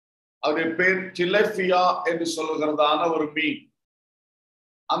 அவருடைய பேர் டிலெபியா என்று சொல்லுகிறதான ஒரு மீன்.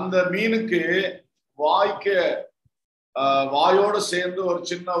 அந்த மீனுக்கு வாயோடு சேர்ந்து ஒரு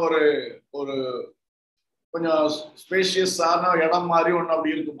சின்ன ஒரு கொஞ்சம் ஸ்பேஷியஸான இடம் மாதிரி ஒண்ணு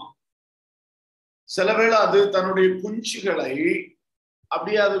அப்படி இருக்குமா. சில வேளை அது தன்னுடைய குஞ்சுகளை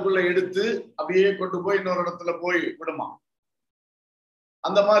அப்படியே அதுக்குள்ள எடுத்து அப்படியே கொண்டு போய் இன்னொரு இடத்துல போய் விடுமா.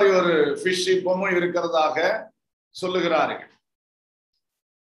 அந்த மாதிரி ஒரு ஃபிஷ் இப்பவும் இருக்கிறதாக சொல்லுகிறார்கள்.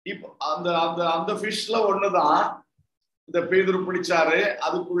 இப்ப அந்த ஃபிஷ்ல ஒண்ணுதான் இந்த பேதுரு பிடிச்சாரு,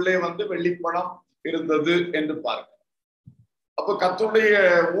 அதுக்குள்ளே வெள்ளிப்பணம் இருந்தது என்று பார்க்கிறோம். அப்ப கர்த்தருடைய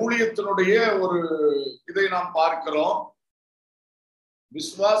ஊழியத்தினுடைய ஒரு இதை நாம் பார்க்கிறோம்.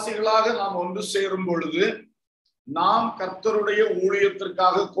 விசுவாசிகளாக நாம் ஒன்று சேரும் பொழுது நாம் கர்த்தருடைய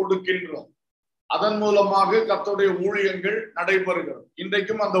ஊழியத்திற்காக கொடுக்கின்றோம். அதன் மூலமாக கர்த்தருடைய ஊழியங்கள் நடைபெறுகிறது.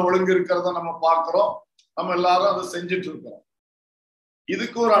 இன்றைக்கும் அந்த ஒழுங்கு இருக்கிறத நம்ம பார்க்கிறோம். நம்ம எல்லாரும் அதை செஞ்சுட்டு இருக்கிறோம்.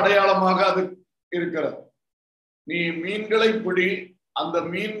 இதுக்கு ஒரு அடையாளமாக அது இருக்கிறது. நீ மீன்களை பிடி, அந்த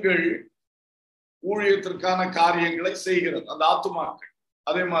மீன்கள் ஊழியத்திற்கான காரியங்களை செய்கிறது, அந்த ஆத்துமாக்கள்.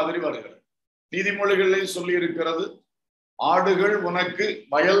 அதே மாதிரி வருகிறது. நீதிமொழிகளில் சொல்லி இருக்கிறது, ஆடுகள் உனக்கு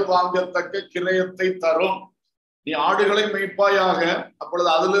வயல் வாங்கத்தக்க கிரயத்தை தரும். நீ ஆடுகளை மேய்ப்பாயாக, அப்பொழுது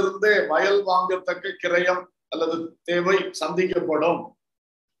அதிலிருந்தே வயல் வாங்கத்தக்க கிரயம் அல்லது தேவை சந்திக்கப்படும்.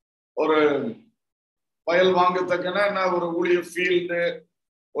 ஒரு வயல் வாங்கத்தக்கன என்ன, ஒரு ஊழிய ஃபீல்டு,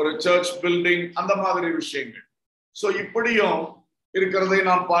 ஒரு சர்ச் பில்டிங், அந்த மாதிரி விஷயங்கள். சோ இப்படியும் இருக்கிறதை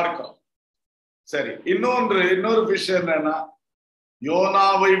நாம் பார்க்கிறோம். சரி, இன்னொரு விஷயம் என்னன்னா,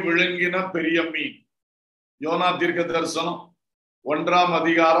 யோனாவை விழுங்கின பெரிய மீன். யோனா தீர்க்க தரிசனம் 1ஆம்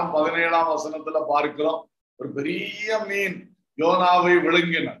அதிகாரம் 17ஆம் வசனத்துல பார்க்கிறோம். ஒரு பெரிய மீன் யோனாவை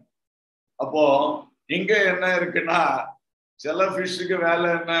விழுங்கின. அப்போ இங்க என்ன இருக்குன்னா, சில ஃபிஷ்ஷுக்கு வேலை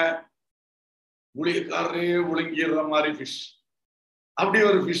என்ன, ஊழியக்காரரே விழுங்கிடுற மாதிரி ஃபிஷ். அப்படி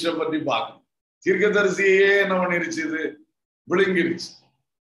ஒரு ஃபிஷ்ஷை பத்தி பார்க்கணும். தீர்க்கதரிசியே என்ன பண்ணிருச்சு, விழுங்கிருச்சு.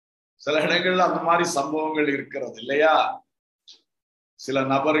 சில இடங்கள்ல அந்த மாதிரி சம்பவங்கள் இருக்கிறது இல்லையா. சில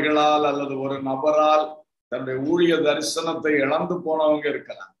நபர்களால் அல்லது ஒரு நபரால் தன்னுடைய ஊழிய தரிசனத்தை இழந்து போனவங்க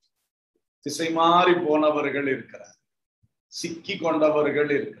இருக்கிறார், திசை மாறி போனவர்கள் இருக்கிறார், சிக்கி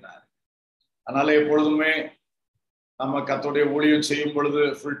கொண்டவர்கள் இருக்கிறார். அதனால எப்பொழுதுமே நம்ம கர்த்தருடைய ஊழியம் செய்யும் பொழுது,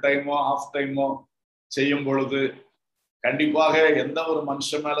 ஃபுல் டைமோ ஹாஃப் டைமோ செய்யும் பொழுது, கண்டிப்பாக எந்த ஒரு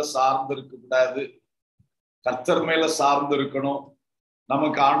மனுஷன் மேல சார்ந்து இருக்க கூடாது, கர்த்தர் மேல சார்ந்து இருக்கணும்.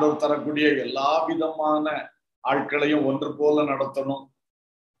 நமக்கு ஆண்டவர் தரக்கூடிய எல்லா விதமான ஆட்களையும் ஒன்று போல நடத்தணும்.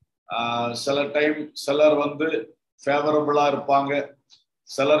 சில டைம் சிலர் ஃபேவரபிளா இருப்பாங்க,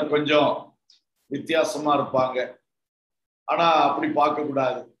 சிலர் கொஞ்சம் வித்தியாசமா இருப்பாங்க. ஆனா அப்படி பார்க்க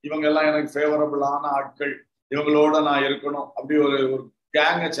கூடாது. இவங்க எல்லாம் எனக்கு ஃபேவரபிளான ஆட்கள், இவங்களோட நான் இருக்கணும், அப்படி ஒரு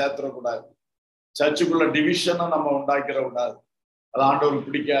கேங்கை சேர்த்துடக்கூடாது. சர்ச்சுக்குள்ள டிவிஷனை நம்ம உண்டாக்கிட கூடாது. அது ஆண்டவருக்கு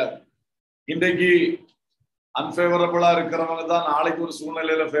பிடிக்காது. இன்றைக்கு அன்ஃபேவரபிளா இருக்கிறவங்க தான் நாளைக்கு ஒரு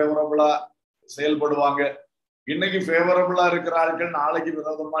சூழ்நிலையில ஃபேவரபிளா செயல்படுவாங்க. இன்னைக்கு ஃபேவரபிளா இருக்கிற ஆட்கள் நாளைக்கு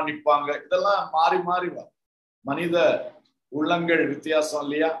விரோதமா நிற்பாங்க. இதெல்லாம் மாறி மாறி வரும். மனித உள்ளங்கள் வித்தியாசம்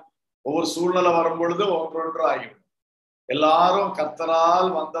இல்லையா. ஒவ்வொரு சூழ்நிலை வரும் பொழுது ஒன்றொன்று ஆகிடும். எல்லாரும் கர்த்தரால்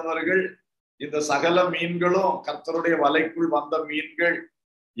வந்தவர்கள். இந்த சகல மீன்களும் கர்த்தருடைய வலைக்குள் வந்த மீன்கள்.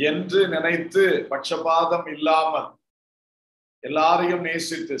 என்று நினைத்து பட்சபாதம் இல்லாமல் எல்லாரையும்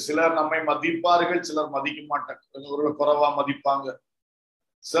நேசித்து, சிலர் நம்மை மதிப்பார்கள், சிலர் மதிக்க மாட்டாங்க, குறைவா மதிப்பாங்க,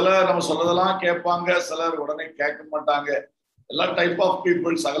 சிலர் நம்ம சொல்றதெல்லாம் கேட்பாங்க, சிலர் உடனே கேட்க மாட்டாங்க. எல்லா டைப் ஆஃப்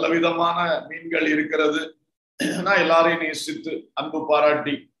பீப்புள், சகல விதமான மீன்கள் இருக்கிறது. எல்லாரையும் நேசித்து அன்பு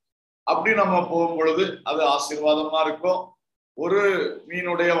பாராட்டி அப்படி நம்ம போகும் பொழுது அது ஆசீர்வாதமா இருக்கும். ஒரு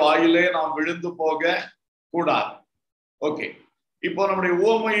மீனுடைய வாயிலே நாம் விழுந்து போக கூடாது. ஓகே, இப்போ நம்முடைய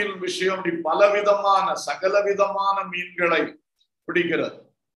உவமையின் விஷயம் அப்படி பலவிதமான சகல விதமான மீன்களை பிடிக்கிறது.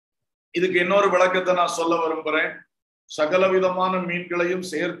 இதுக்கு இன்னொரு விளக்கத்தை நான் சொல்ல விரும்புறேன். சகல விதமான மீன்களையும்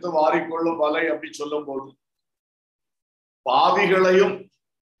சேர்த்து வாரிக்கொள்ளும் வலை அப்படி சொல்லும் போது பாவிகளையும்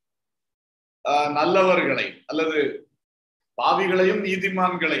நல்லவர்களை அல்லது பாவிகளையும்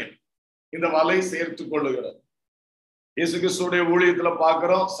நீதிமான்களையும் இந்த வலை சேர்த்து கொள்ளுகிறது. இயேசு கிறிஸ்துடைய ஊழியத்துல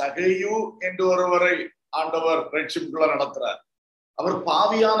பார்க்கிறோம், சகையு என்று ஒருவரை ஆண்டவர் ரட்சிப்புக்குள்ள நடத்துறார். அவர்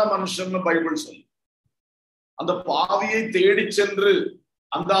பாவியான மனுஷன் பைபிள் சொல்லு. அந்த பாவியை தேடி சென்று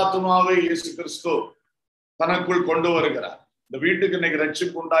அந்த ஆத்துமாவை இயேசு கிறிஸ்து தனக்குள் கொண்டு வருகிறார். இந்த வீட்டுக்கு இன்னைக்கு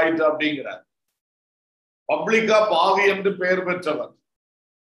ரட்சிப்பு உண்டாயிட்டு அப்படிங்கிறார். பப்ளிக்கா பாவி என்று பெயர் பெற்றவர்.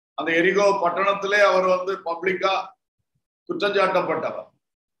 அந்த எரிகோ பட்டணத்திலே அவர் பப்ளிக்கா குற்றஞ்சாட்டப்பட்டவர்.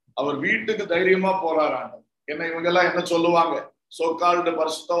 அவர் வீட்டுக்கு தைரியமா போறார். ஆண்டவர் என்ன இவங்கெல்லாம் என்ன சொல்லுவாங்க, சோகால்டு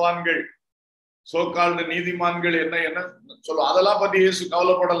பரிசுத்தவான்கள், சோகால்டு நீதிமான்கள் என்ன என்ன சொல்லுவோம், அதெல்லாம் பத்தி இயேசு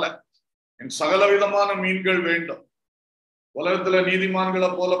கவலைப்படல. என் சகல விதமான மீன்கள் வேண்டும். உலகத்துல நீதிமான்களை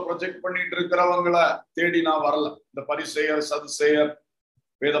போல ப்ரொஜெக்ட் பண்ணிட்டு இருக்கிறவங்களை தேடி நான் வரல. இந்த பரிசேயர், சதுசேயர்,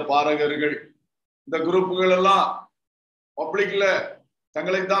 வேத பாரகர்கள், இந்த குரூப்புகள் எல்லாம் பப்ளிக்ல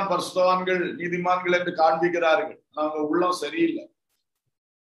தங்களைத்தான் பரிசுத்தவான்கள் நீதிமான்கள் என்று காண்பிக்கிறார்கள். அவங்க உள்ளம் சரியில்லை.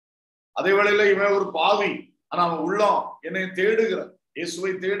 அதே வேளையில இவன் ஒரு பாவி, ஆனா அவன் உள்ளம் என்னை தேடுகிறான்,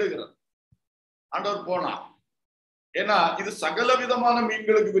 இயேசுவை தேடுகிறான். ஆண்டவர் போனா. ஏன்னா இது சகல விதமான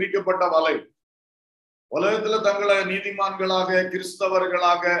மீன்களுக்கு விரிக்கப்பட்ட வலை. உலகத்துல தங்களை நீதிமான்களாக,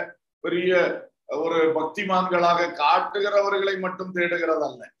 கிறிஸ்தவர்களாக, பெரிய ஒரு பக்திமான்களாக காட்டுகிறவர்களை மட்டும் தேடுகிறது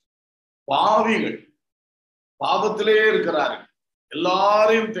அல்ல. பாவிகள், பாவத்திலே இருக்கிறார்கள்,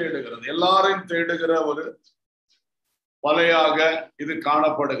 எல்லாரையும் தேடுகிறது. எல்லாரையும் தேடுகிற ஒரு வலையாக இது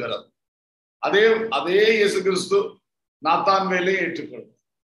காணப்படுகிறது. அதே இயேசு கிறிஸ்து நாத்தான்வேலை ஏற்றுக்கொள்வார்.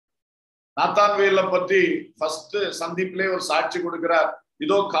 நாத்தான்வேலை பற்றி ஃபர்ஸ்ட் சந்திப்பிலே ஒரு சாட்சி கொடுக்கிறார்.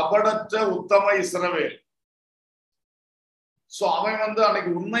 இதோ கபடற்ற உத்தம இஸ்ரவேல். சோ அவன்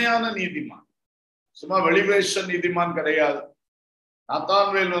அன்னைக்கு உண்மையான நீதிமான், சும்மா வெளிவேஷ நீதிமான் கிடையாது.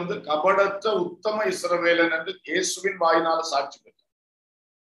 நாத்தான்வேல் கபடற்ற உத்தம இஸ்ரவேலன் என்று இயேசுவின் வாயினால சாட்சி பெற்றார்.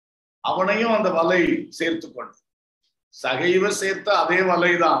 அவனையும் அந்த வலை சேர்த்து கொண்டு, சகைவ சேர்த்த அதே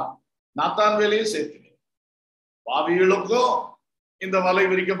வலைதான் நாத்தான்வேலையும் சேர்த்து. பாவிகளுக்கும் இந்த வலை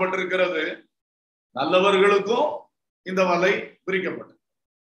விரிக்கப்பட்டிருக்கிறது, நல்லவர்களுக்கும் இந்த வலை விரிக்கப்பட்டது.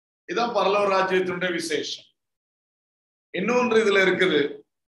 இதான் பரலோக ராஜ்யத்தினுடைய விசேஷம். இன்னொன்று இதுல இருக்குது,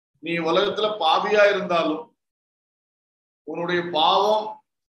 நீ உலகத்துல பாவியா இருந்தாலும் உன்னுடைய பாவம்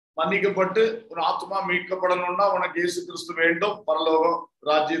மன்னிக்கப்பட்டு ஒரு ஆத்மா மீட்கப்படணும்னா உனக்கு இயேசு கிறிஸ்து வேண்டும். பரலோக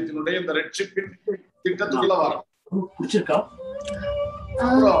ராஜ்யத்தினுடைய இந்த ரட்சிப்பின் திட்டத்துக்குள்ள வரும்.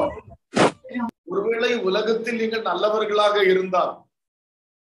 அப்புறம் ஒருவேளை உலகத்தில் நீங்கள் நல்லவர்களாக இருந்தால்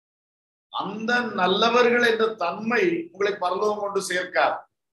அந்த நல்லவர்கள் என்ற தன்மை உங்களை பரலோகம் கொண்டு சேர்க்காது.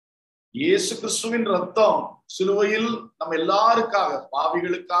 இயேசு கிறிஸ்துவின் ரத்தம் சிலுவையில் நம்ம எல்லாருக்காக,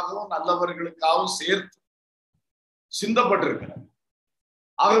 பாவிகளுக்காகவும் நல்லவர்களுக்காகவும் சேர்த்து சிந்தப்பட்டிருக்கிறது.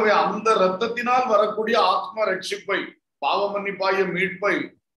 ஆகவே அந்த இரத்தத்தினால் வரக்கூடிய ஆத்ம ரட்சிப்பை, பாவ மன்னிப்பாய மீட்பை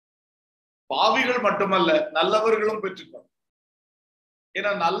பாவிகள் மட்டுமல்ல நல்லவர்களும் பெற்றுக்கொள்ளும்.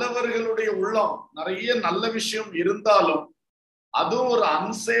 ஏன்னா நல்லவர்களுடைய உள்ளம் நிறைய நல்ல விஷயம் இருந்தாலும் அதுவும் ஒரு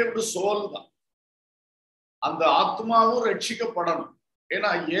அன்சேவ்டு சோல் தான். அந்த ஆத்மாவும் ரட்சிக்கப்படணும். ஏன்னா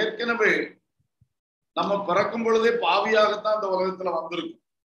ஏற்கனவே நம்ம பிறக்கும் பொழுதே பாவியாகத்தான் அந்த உலகத்துல வந்திருக்கும்.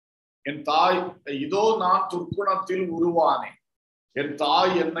 என் தாய், இதோ நான் துர்க்குணத்தில் உருவானேன், என்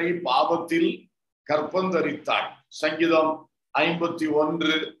தாய் என்னை பாவத்தில் கற்பந்தரித்தாள். சங்கீதம்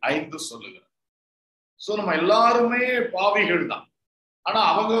 51:5 சொல்லுகிறது. சோ நம்ம எல்லாருமே பாவிகள் தான். ஆனா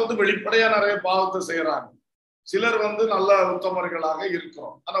அவங்க வெளிப்படையா நிறைய பாவத்தை செய்யறாங்க. சிலர் நல்ல உத்தமர்களாக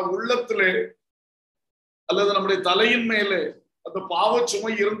இருக்கிறோம். ஆனா உள்ளத்திலே அல்லது நம்முடைய தலையின் மேலே அந்த பாவ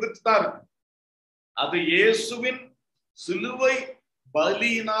சுமை இருந்துட்டு தான் இருக்கு. அது இயேசுவின் சிலுவை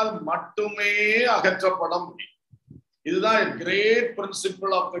பலியினால் மட்டுமே அகற்றப்பட முடியும். இதுதான் great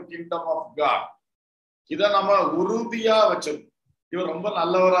principle of the kingdom of God. இதை நம்ம உறுதியா வச்சிருக்கோம். இவர் ரொம்ப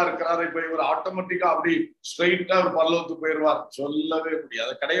நல்லவரா இருக்கிறாரு, இப்ப இவர் ஆட்டோமேட்டிக்கா அப்படி ஸ்ட்ரெயிட்டா ஒரு பரலோகத்துக்கு போயிடுவார் சொல்லவே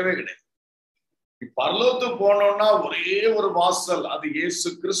முடியாது. கிடையவே கிடையாது. பரலோகத்துக்கு போனோம்னா ஒரே ஒரு வாசல், அது இயேசு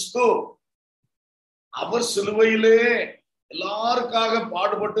கிறிஸ்து. அவர் சிலுவையிலே எல்லாருக்காக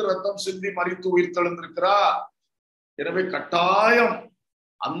பாடுபட்டு ரத்தம் சிந்தி மரித்து உயிர் தெழுந்திருக்கிறார். எனவே கட்டாயம்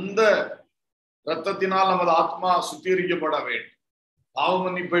அந்த இரத்தத்தினால் நமது ஆத்மா சுத்திகரிக்கப்பட வேண்டும், பாவ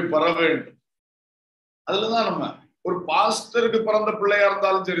மன்னிப்பை பெற வேண்டும். அதுலதான் நம்ம ஒரு பாஸ்டருக்கு பிறந்த பிள்ளையா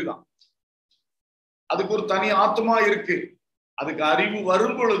இருந்தாலும் சரிதான், அதுக்கு ஒரு தனி ஆத்மா இருக்கு. அதுக்கு அறிவு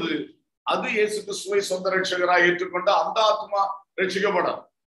வரும் பொழுது அது இயேசு கிறிஸ்துவை சொந்த ரட்சகராக ஏற்றுக்கொண்டு அந்த ஆத்மா ரட்சிக்கப்படும்.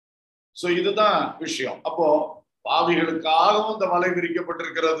 சோ இதுதான் விஷயம். அப்போ பாவிகளுக்காகவும் இந்த வலை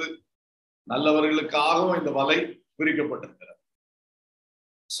விரிக்கப்பட்டிருக்கிறது, நல்லவர்களுக்காகவும் இந்த வலை விரிக்கப்பட்டிருக்கிறது.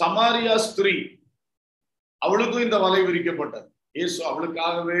 சமாரியா ஸ்திரீ, அவளுக்கும் இந்த வலை விரிக்கப்பட்டது. இயேசு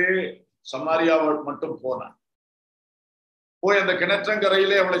அவளுக்காகவே சமாரியாவை மட்டும் போனார். போய் அந்த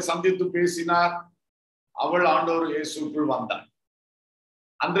கிணற்றங்கரையிலே அவளை சந்தித்து பேசினார். அவள் ஆண்டவர் இயேசுக்குள் வந்தாள்.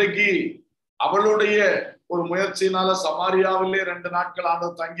 அன்றைக்கு அவளுடைய ஒரு முயற்சியினால சமாரியாவிலே 2 நாட்கள்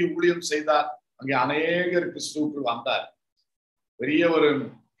ஆண்டவர் தங்கி ஊழியம் செய்தார். அங்கே அநேகர் கிறிஸ்துவுக்குள் வந்தார். பெரிய ஒரு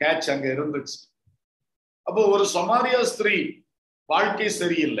கேட்ச் அங்க இருந்துச்சு. அப்போ ஒரு சமாரியா ஸ்திரீ வாழ்க்கை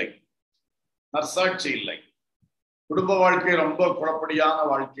சரியில்லை, நற்சாட்சி இல்லை, குடும்ப வாழ்க்கை ரொம்ப குழப்படியான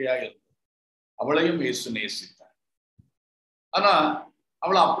வாழ்க்கையா இருந்தது. அவளையும் இயேசு நேசித்தார். ஆனா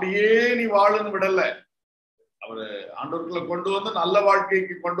அவளை அப்படியே நீ வாழுன்னு விடல. அவரு ஆண்டவர்களை கொண்டு வந்து நல்ல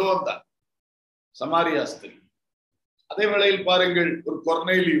வாழ்க்கைக்கு கொண்டு வந்தார் சமாரியா ஸ்திரீ. அதே வேளையில் பாருங்கள், ஒரு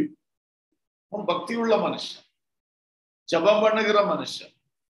கொர்நேலியு, பக்தி உள்ள மனுஷன், ஜெபம் பண்ணுகிற மனுஷன்,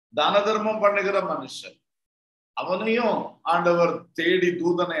 தான தர்மம் பண்ணுகிற மனுஷன், அவனையும் ஆண்டவர் தேடி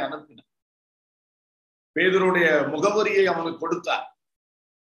தூதனை அனுப்பினார். பேதுருடைய முகவரியை அவனுக்கு கொடுத்தார்.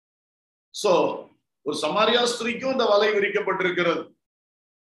 சோ ஒரு சமாரியா ஸ்திரீக்கும் இந்த வலை விரிக்கப்பட்டிருக்கிறது.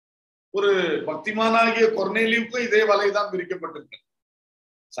 ஒரு பக்திமானாகிய கொர்நேலியுக்கும் இதே வலைதான் விரிக்கப்பட்டிருக்கிறது.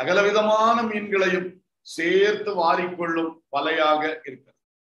 சகலவிதமான மீன்களையும் சேர்த்து வாரிக்கொள்ளும் வலையாக இருக்கிறது.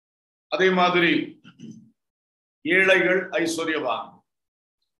 அதே மாதிரி ஏழைகள், ஐஸ்வர்யவான்,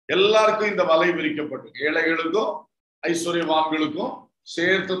 எல்லாருக்கும் இந்த வலை விரிக்கப்பட்டிருக்கு. ஏழைகளுக்கும் ஐஸ்வர்யவான்களுக்கும்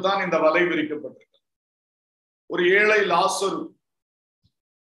சேர்த்து தான் இந்த வலை விரிக்கப்பட்டிருக்கு. ஒரு ஏழை லாசரு,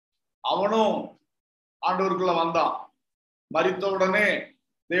 அவனும் ஆண்டவருக்குள்ள வந்தான். மரித்த உடனே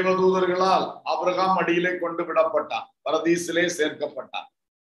தேவதூதர்களால் ஆபிரகாம் அடியிலே கொண்டு விடப்பட்டான், பரதீசிலே சேர்க்கப்பட்டான்.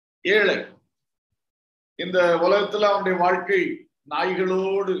 ஏழை. இந்த உலகத்துல அவனுடைய வாழ்க்கை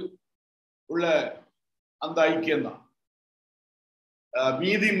நாய்களோடு உள்ள அந்த ஐக்கியம்தான்.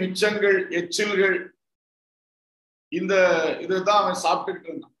 மீதி மிச்சங்கள், எச்சில்கள், இந்த இதுதான் அவன் சாப்பிட்டுக்கிட்டு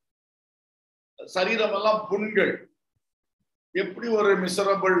இருந்தான். சரீரம் எல்லாம் புண்கள். எப்படி ஒரு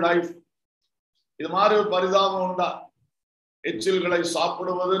மிசரபிள் லைஃப்! இது மாதிரி ஒரு பரிதாபம் உண்டா? எச்சில்களை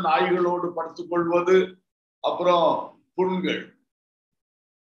சாப்பிடுவது, நாய்களோடு படுத்துக் கொள்வது, அப்புறம் புண்கள்.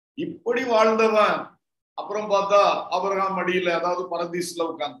 இப்படி வாழ்ந்தவன் அப்புறம் பார்த்தா ஆபிரகாம் அடியில, அதாவது பரதீஸ்ல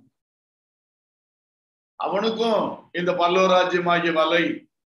உட்கார்ந்து, அவனுக்கும் இந்த பல்லவராஜ்யமாகிய வலை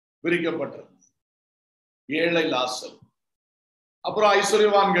விரிக்கப்பட்டது. ஏழை லாசர். அப்புறம்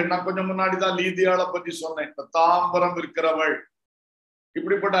ஐஸ்வர்யவான்கள், நான் கொஞ்சம் முன்னாடிதான் லீதியாளை பற்றி சொன்னேன், தாம்பரம் இருக்கிறவள்.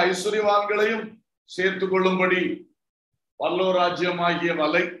 இப்படிப்பட்ட ஐஸ்வர்யவான்களையும் சேர்த்து கொள்ளும்படி பல்லவராஜ்யமாகிய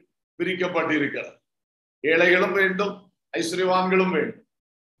வலை பிரிக்கப்பட்டிருக்கிறது. ஏழைகளும் வேண்டும், ஐஸ்வர்யவான்களும் வேண்டும்.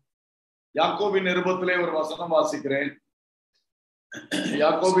 யாக்கோபின் நிருபத்திலே ஒரு வசனம் வாசிக்கிறேன்.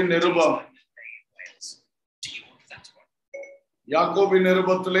 யாக்கோபின் நிருபம், யாக்கோபின்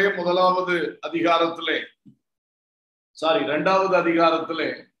நிருபத்திலே 1வது அதிகாரத்திலே, 2வது அதிகாரத்திலே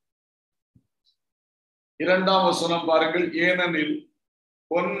 2ஆம் வசனம் பாருங்கள். ஏனெனில்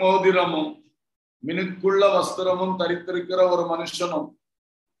பொன் மோதிரமும் மினுக்குள்ள வஸ்திரமும் தரித்திருக்கிற ஒரு மனுஷனும்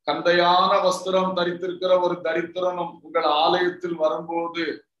கந்தையான வஸ்திரம் தரித்திருக்கிற ஒரு தரித்திரனும் உங்கள் ஆலயத்தில் வரும்போது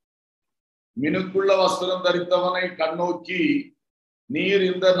மினுக்குள்ள வஸ்திரம் தரித்தவனை கண்ணோக்கி, நீர்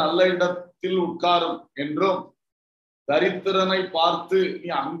இந்த நல்ல இடத்தில் உட்காரும் என்றும், தரித்திரனை பார்த்து நீ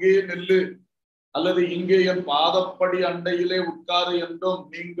அங்கே நில்லு அல்லது இங்கே என் பாதப்படி அண்டையிலே உட்காரு என்றும்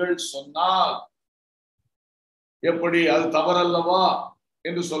நீங்கள் சொன்னால் எப்படி? அது தவறல்லவா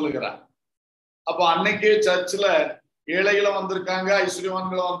என்று சொல்லுகிறார். அப்ப அன்னைக்கே சர்ச்சில் ஏழைகளும் வந்திருக்காங்க,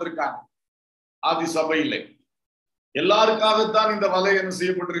 ஐஸ்வர்யவான்களும் வந்திருக்காங்க. ஆதி சபையிலே எல்லாருக்காகத்தான் இந்த வலை என்ன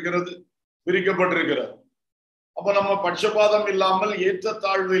செய்யப்பட்டிருக்கிறது? பிரிக்கப்பட்டிருக்கிறது. அப்ப நம்ம பட்சபாதம் இல்லாமல்,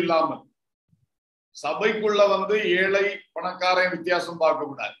 ஏற்றத்தாழ்வு இல்லாமல், சபைக்குள்ள ஏழை பணக்காரன் வித்தியாசம் பார்க்க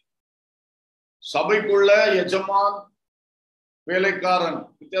கூடாது. சபைக்குள்ள எஜமான் வேலைக்காரன்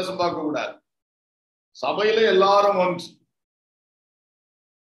வித்தியாசம் பார்க்க கூடாது. சபையில எல்லாரும் ஒன்று.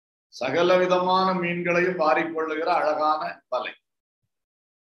 சகல விதமான மீன்களையும் வாரிக்கொள்ளுகிற அழகான வலை.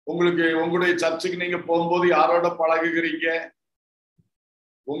 உங்களுடைய சர்ச்சுக்கு நீங்க போகும்போது யாரோட பழகுகிறீங்க?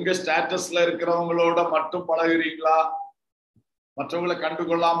 உங்க ஸ்டேட்டஸ்ல இருக்கிறவங்களோட மட்டும் பழகுறீங்களா? மற்றவங்களை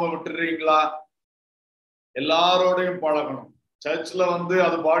கண்டுகொள்ளாம விட்டுறீங்களா? எல்லாரோடையும் பழகணும். சர்ச்ல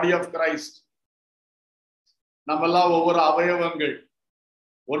அது பாடி ஆஃப் கிரைஸ்ட். நம்ம எல்லாம் ஒவ்வொரு அவயவங்கள்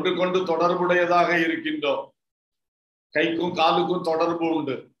ஒன்றுக்கொண்டு தொடர்புடையதாக இருக்கின்றோம். கைக்கும் காலுக்கும் தொடர்பு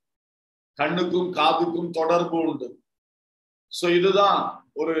உண்டு, கண்ணுக்கும் காதுக்கும் தொடர்பு உண்டு. சோ இதுதான்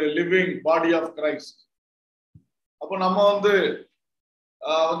ஒரு லிவிங் பாடி ஆஃப் கிரைஸ்ட். அப்ப நம்ம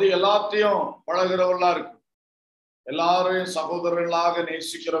எல்லாத்தையும் பழகிறவர்களா இருக்கு, எல்லாரையும் சகோதரர்களாக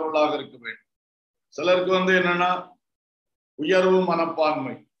நேசிக்கிறவர்களாக இருக்க வேண்டும். சிலருக்கு என்னன்னா உயர்வு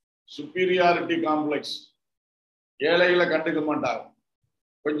மனப்பான்மை, சுப்பீரியாரிட்டி காம்ப்ளெக்ஸ். ஏழைகளை கண்டுக்க மாட்டாங்க,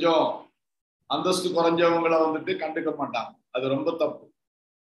 கொஞ்சம் அந்தஸ்து குறைஞ்சவங்களை கண்டுக்க மாட்டாங்க. அது ரொம்ப தப்பு.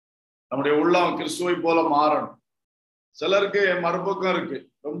 நம்முடைய உள்ளம் கிறிஸ்துவை போல மாறணும். சிலருக்கு மறுபக்கம் இருக்கு,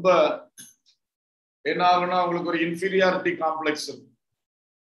 ரொம்ப என்ன ஆகுனா அவங்களுக்கு ஒரு இன்ஃபீரியாரிட்டி காம்ப்ளெக்ஸ் இருக்கு.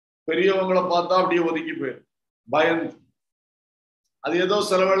 பெரியவங்களை பார்த்தா அப்படியே ஒதுக்கி போயிடும், பயந்து. அது ஏதோ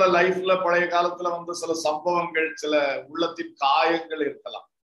சில வேளை லைஃப்ல பழைய காலத்துல சில சம்பவங்கள், சில உள்ளத்தின் காயங்கள் இருக்கலாம்.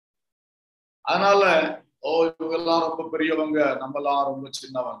 அதனால இவங்கெல்லாம் ரொம்ப பெரியவங்க, நம்மெல்லாம் ரொம்ப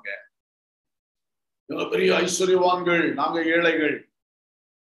சின்னவங்க, இவங்க பெரிய ஐஸ்வர்யவான்கள், நாங்க ஏழைகள்,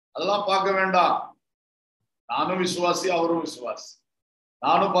 அதெல்லாம் பார்க்க வேண்டாம். நானும் விசுவாசி, அவரும் விசுவாசி.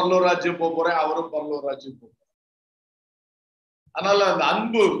 நானும் பரலோக ராஜ்யம் போறேன், அவரும் பரலோக ராஜ்யம் போறேன். அதனால அந்த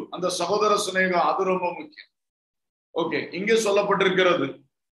அன்பு, அந்த சகோதர சிநேகம், அது ரொம்ப முக்கியம். ஓகே, இங்கே சொல்லப்பட்டிருக்கிறது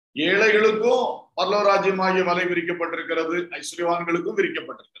ஏழைகளுக்கும் பரலோக ராஜ்யமாகிய வலை விரிக்கப்பட்டிருக்கிறது, ஐஸ்வர்யவான்களுக்கும்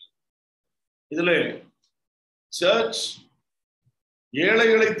விரிக்கப்பட்டிருக்கிறது. இதுல சர்ச்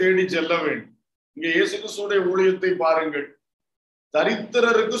ஏழைகளை தேடி செல்ல வேண்டும். இங்க இயேசு கிறிஸ்துவுடைய ஊழியத்தை பாருங்கள்.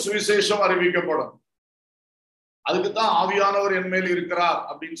 தரித்திரருக்கு சுவிசேஷம் அறிவிக்கப்படும். அதுக்குத்தான் ஆவியானவர் என் மேல் இருக்கிறார்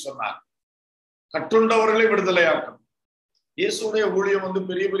அப்படின்னு சொன்னார். கட்டுண்டவர்களை விடுதலையாக்கும். இயேசுடைய ஊழியம்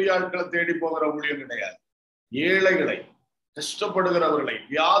பெரிய பெரிய ஆட்களை தேடி போகிற ஊழியம் கிடையாது. ஏழைகளை, கஷ்டப்படுகிறவர்களை,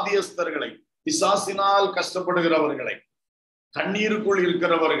 வியாதியஸ்தர்களை, பிசாசினால் கஷ்டப்படுகிறவர்களை, கண்ணீருக்குள்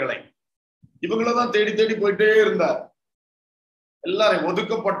இருக்கிறவர்களை, இவங்களதான் தேடி தேடி போயிட்டே இருந்தார். எல்லாரையும்,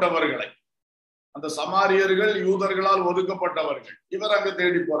 ஒதுக்கப்பட்டவர்களை, அந்த சமாரியர்கள் யூதர்களால் ஒதுக்கப்பட்டவர்கள், இவர் அங்க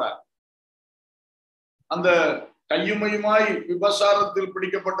தேடி போறார். அந்த கையுமையுமாய் விபசாரத்தில்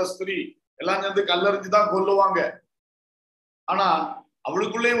பிடிக்கப்பட்ட ஸ்திரீ எல்லாம் சேர்ந்து கல்லறிஞ்சுதான் கொல்லுவாங்க. ஆனா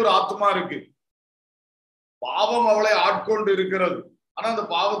அவளுக்குள்ளே ஒரு ஆத்மா இருக்கு, பாவம் அவளை ஆட்கொண்டு இருக்கிறது. ஆனா அந்த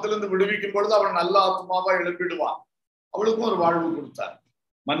பாவத்திலிருந்து விடுவிக்கும் பொழுது அவள் நல்ல ஆத்மாவா எழுப்பிடுவான். அவளுக்கும் ஒரு வாழ்வு கொடுத்தார்,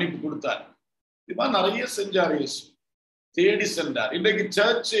 மன்னிப்பு கொடுத்தார். இது மாதிரி நிறைய செஞ்சார் இயேசு, தேடி சென்றார். இன்றைக்கு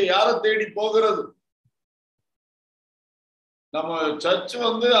சர்ச் யாரை தேடி போகிறது? நம்ம சர்ச்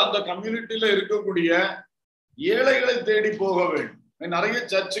அந்த கம்யூனிட்டியில இருக்கக்கூடிய ஏழைகளை தேடி போக வேண்டும். நிறைய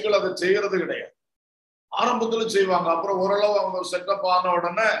சர்ச்சுகள் அதை செய்யறது கிடையாது. ஆரம்பத்துல செய்வாங்க, அப்புறம் ஓரளவு அவங்க செட்டப் ஆன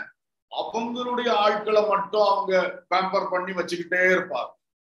உடனே அவங்களுடைய ஆட்களை மட்டும் அவங்க பேம்பர் பண்ணி வச்சுக்கிட்டே இருப்பாங்க.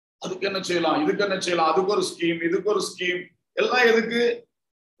 அதுக்கு என்ன செய்யலாம், இதுக்கு என்ன செய்யலாம், அதுக்கு ஒரு ஸ்கீம், இதுக்கு ஒரு ஸ்கீம், எல்லாம் எதுக்கு?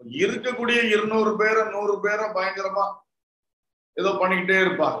 இருக்கக்கூடிய 200 பேரை 100 பேரை பயங்கரமா ஏதோ பண்ணிக்கிட்டே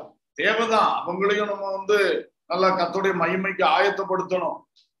இருப்பாங்க. தேவைதான், அவங்களையும் நம்ம நல்லா கர்த்தருடைய மகிமைக்கு ஆயத்தப்படுத்தணும்,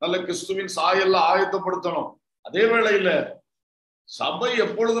 நல்ல கிறிஸ்துவின் சாயல்ல ஆயத்தப்படுத்தணும். அதே வேளையில சபை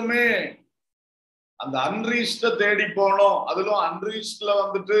எப்பொழுதுமே அந்த அன்ரீச்ட தேடி போனோம். அதிலும் அன்ரீச்ல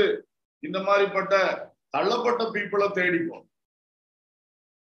இந்த மாதிரிப்பட்ட தள்ளப்பட்ட பீப்புளை தேடி போனோம்.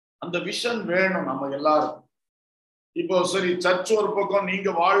 அந்த விஷன் வேணும் நம்ம எல்லாருக்கும். இப்போ சரி, சர்ச் ஒரு பக்கம், நீங்க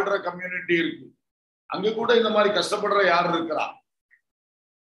வாழ்ற கம்யூனிட்டி இருக்கு, அங்க கூட இந்த மாதிரி கஷ்டப்படுற யார் இருக்கிறா,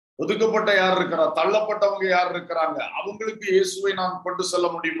 ஒதுக்கப்பட்ட யார் இருக்கிறா, தள்ளப்பட்டவங்க யார் இருக்கிறாங்க, அவங்களுக்கு இயேசுவை நாம் கொண்டு செல்ல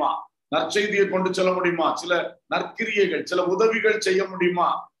முடியுமா, நற்செய்தியை கொண்டு செல்ல முடியுமா, சில நற்கிரியைகள், சில உதவிகள் செய்ய முடியுமா?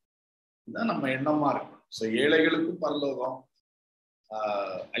 இதுதான் நம்ம எண்ணமா இருக்கும். சோ ஏழைகளுக்கும் பரலோகம்,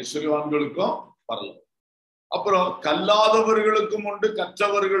 ஐஸ்வர்யவான்களுக்கும் பரலோகம். அப்புறம் கல்லாதவர்களுக்கும் உண்டு,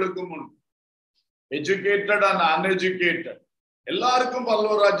 கற்றவர்களுக்கும் உண்டு. எஜுகேட்டட் அண்ட் அன்எஜுகேட்டட் எல்லாருக்கும்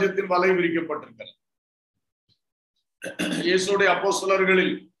பரலோக ராஜ்யத்தின் வலை விரிக்கப்பட்டிருக்கிறது. இயேசுடைய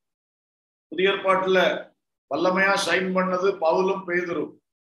அப்போஸ்தலர்களில் புதிய ஏற்பாட்டுல வல்லமையா ஷைன் பண்ணது பவுலும் பேதுரும்.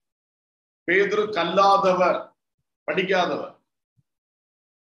 பேதுரு கல்லாதவர், படிக்காதவர்.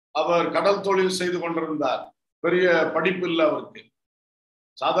 அவர் கடல் தொழில் செய்து கொண்டிருந்தார். பெரிய படிப்பு இல்லை அவருக்கு,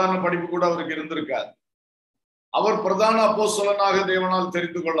 சாதாரண படிப்பு கூட அவருக்கு இருந்திருக்கார். அவர் பிரதான அப்போஸ்தலனாக தேவனால்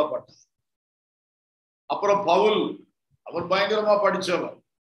தெரிந்து கொள்ளப்பட்டார். அப்புறம் பவுல், அவர் பயங்கரமா படிச்சவர்.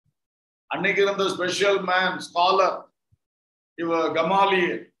 அன்னைக்கு இருந்த ஸ்பெஷல் மேன், ஸ்காலர் இவர்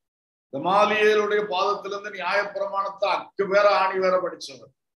கமாலியேல். கமாலியேலுடைய பாதத்திலிருந்து நியாயப்பிரமாணத்தை 8 பேர ஆணி வேற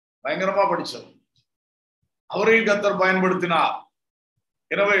படிச்சவர், பயங்கரமா படிச்சவர். அவரையும் கர்த்தர் பயன்படுத்தினார்.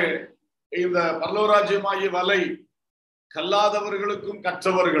 எனவே இந்த பரலோகராஜ்யமாகிய வலை கல்லாதவர்களுக்கும்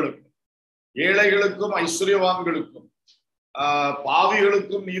கற்றவர்களுக்கும், ஏழைகளுக்கும் ஐஸ்வர்யவான்களுக்கும்,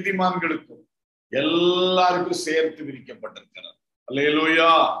 பாவிகளுக்கும் நீதிமான்களுக்கும், எல்லாருக்கும் சேர்த்து விரிக்கப்பட்டிருக்கிறது.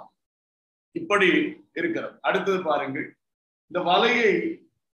 அல்லேலூயா. இப்படி இருக்கிறது. அடுத்தது பாருங்கள், இந்த வலையை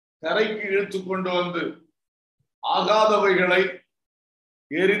கரைக்கு இழுத்து கொண்டு வந்து ஆகாதவைகளை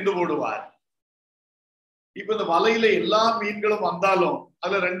எரிந்து போடுவார். இப்ப இந்த வலையில எல்லா மீன்களும் வந்தாலும்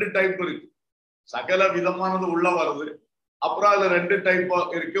அதுல 2 டைப் இருக்கு. சகல விதமானது உள்ள வருது. அப்புறம் அதுல 2 டைப்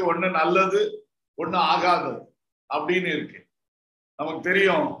இருக்கு. ஒண்ணு நல்லது, ஒண்ணு ஆகாதது அப்படின்னு இருக்கு. நமக்கு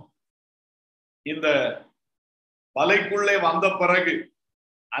தெரியும், இந்த வலைக்குள்ளே வந்த பிறகு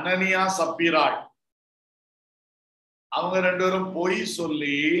அனனியா சப்பீராள் அவங்க 2 பேரும் பொய்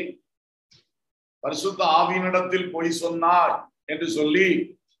சொல்லி பரிசுத்த ஆவியினிடத்தில் பொய் சொன்னார் என்று சொல்லி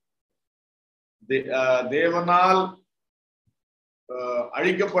தேவனால்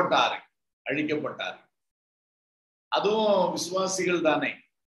அழிக்கப்பட்டார். அதுவும் விசுவாசிகள் தானே,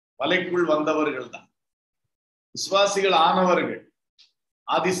 வலைக்குள் வந்தவர்கள் தான், விசுவாசிகள் ஆனவர்கள்.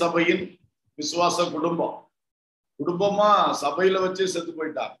 ஆதி சபையின் விசுவாச குடும்பமா சபையில வச்சு செத்து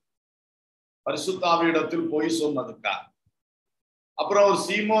போயிட்டாங்க பரிசுத்த ஆவியிடத்தில் பொய் சொன்னதுக்கா. அப்புறம் ஒரு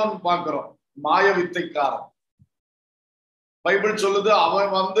சீமோன் பார்க்கிறோம், மாய வித்தைக்காரன். பைபிள் சொல்லுது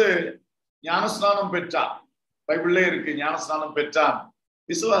அவன் வந்து ஞானஸ்நானம் பெற்றான். பைபிள்ல இருக்கு, ஞானஸ்நானம் பெற்றான்,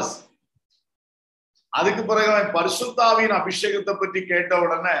 விசுவாசி. அதுக்கு பிறகு அவன் பரிசுத்த ஆவியின் அபிஷேகத்தை பற்றி கேட்ட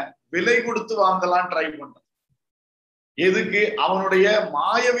உடனே விலை கொடுத்து வாங்கலாம் ட்ரை பண்ணான். எதுக்கு? அவனுடைய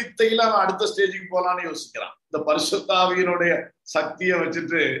மாய வித்தையில அவன் அடுத்த ஸ்டேஜுக்கு போலான்னு யோசிக்கிறான். இந்த பரிசுத்த ஆவியினுடைய சக்தியை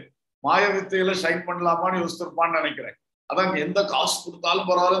வச்சுட்டு மாய வித்தையில ஷைன் பண்ணலாமான்னு யோசிச்சிருப்பான்னு நினைக்கிறேன். அதான் எந்த காசு கொடுத்தாலும்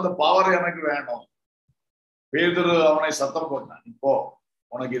பரவாயில்ல, இந்த பவர் எனக்கு வேணும். பேதுரு அவனை சத்தம் போட்டான், இப்போ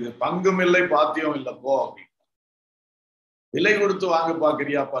உனக்கு இது பங்கும் இல்லை பாத்தியம் இல்லை போ அப்படின்னு. விலை கொடுத்து வாங்க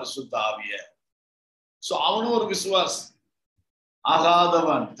பாக்குறியா பரிசுத்த ஆவிய? சோ அவனும் ஒரு விசுவாசி.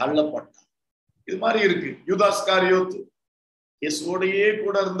 ஆகாதவன் தள்ளப்பட்டான். இது மாதிரி இருக்கு. யூதாஸ்காரியோத்து இயேசுவோடையே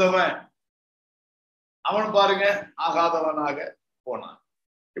கூட இருந்தவன், அவன் பாருங்க ஆகாதவனாக போனான்.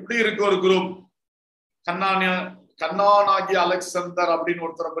 இப்படி இருக்கு ஒரு குரூப். கண்ணானாகிய அலெக்சாந்தர் அப்படின்னு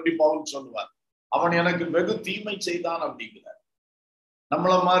ஒருத்தரை பற்றி பவுல் சொல்லுவார். அவன் எனக்கு வெகு தீமை செய்தான் அப்படிங்கிறார்.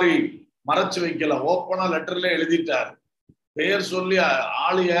 நம்மள மாதிரி மறைச்சு வைக்கல, ஓப்பனா லெட்டர்ல எழுதிட்டாரு. பெயர் சொல்லி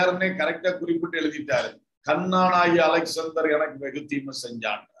ஆளு யாருன்னே கரெக்டா குறிப்பிட்டு எழுதிட்டாரு. கண்ணானாகிய அலெக்சாந்தர் எனக்கு வெகு தீமை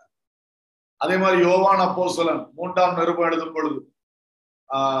செஞ்சான். அதே மாதிரி யோவான் அப்போஸ்தலன் 3ஆம் நிருபம் எழுதும் பொழுது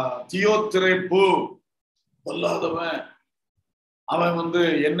தியோத்திரேப்பு பொல்லாதவன், அவன் வந்து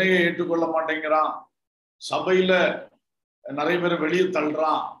என்னையே ஏற்றுக்கொள்ள மாட்டேங்கிறான், சபையில நிறைய பேர் வெளியே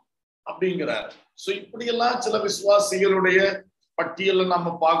தள்ளுறான் அப்படிங்கிறார். சோ இப்படியெல்லாம் சில விசுவாசிகளுடைய பட்டியலை நம்ம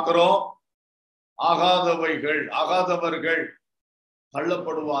பார்க்கிறோம். ஆகாதவர்கள்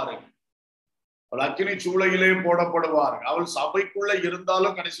தள்ளப்படுவார்கள், அவள் அக்கினி சூளையிலே போடப்படுவார்கள். அவள் சபைக்குள்ள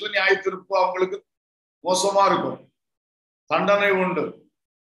இருந்தாலும் கடைசியில நியாயத்தீர்ப்பு அவங்களுக்கு மோசமா இருக்கும், தண்டனை உண்டு.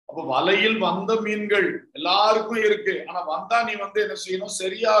 அப்ப வலையில் வந்த மீன்கள் எல்லாருக்கும் இருக்கு. ஆனா வந்தா நீ வந்து என்ன செய்யணும்?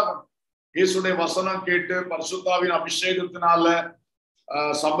 சரியாகணும். இயேசுடைய வசனம் கேட்டு பரிசுத்தாவின் அபிஷேகத்தினால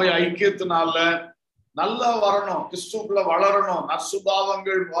சபை ஐக்கியத்தினால நல்லா வரணும், கிறிஸ்துக்குள்ள வளரணும்,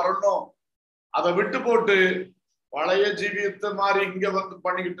 நற்சுபாவங்கள் வரணும். அதை விட்டு போட்டு பழைய ஜீவியத்தை மாதிரி இங்க வந்து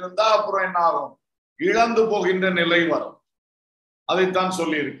பண்ணிக்கிட்டு இருந்தா அப்புறம் என்ன ஆகும்? இழந்து போகின்ற நிலை வரும். அதைத்தான்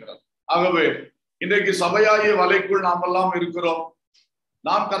சொல்லி இருக்கிறார். ஆகவே இன்றைக்கு சபையாகிய வலைக்குள் நாம் எல்லாம் இருக்கிறோம்.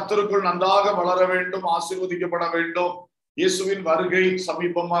 நாம் கர்த்தருக்குள் நன்றாக வளர வேண்டும், ஆசீர்வதிக்கப்பட வேண்டும். இயேசுவின் வருகை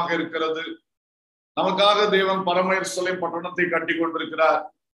சமீபமாக இருக்கிறது. நமக்காக தேவன் பரம எருசலேம் பட்டணத்தை கட்டி கொண்டிருக்கிறார்.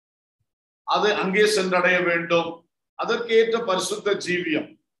 அது அங்கே சென்றடைய வேண்டும். அதற்கேற்ற பரிசுத்த ஜீவியம்,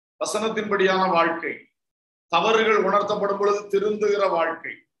 வசனத்தின்படியான வாழ்க்கை, தவறுகள் உணர்த்தப்படும் பொழுது திருந்துகிற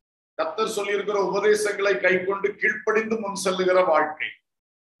வாழ்க்கை, கர்த்தர் சொல்லியிருக்கிற உபதேசங்களை கை கொண்டு கீழ்ப்படிந்து முன் செல்லுகிற வாழ்க்கை,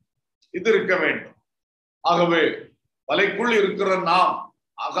 இது இருக்க வேண்டும். ஆகவே வலைக்குள் இருக்கிற நாம்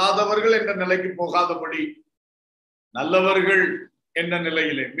ஆகாதவர்கள் என்ற நிலைக்கு போகாதபடி நல்லவர்கள் என்ற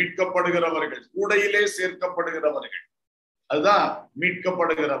நிலையிலே மீட்கப்படுகிறவர்கள், கூடையிலே சேர்க்கப்படுகிறவர்கள், அதுதான்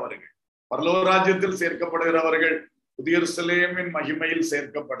மீட்கப்படுகிறவர்கள், பரலோக ராஜ்யத்தில் சேர்க்கப்படுகிறவர்கள், புதிய எருசலேமின் மகிமையில்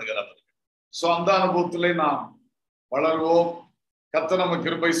சேர்க்கப்படுகிறவர்கள். சோ அந்த அனுபவத்திலே நாம் வளர்வோம். கர்த்தர் நமக்கு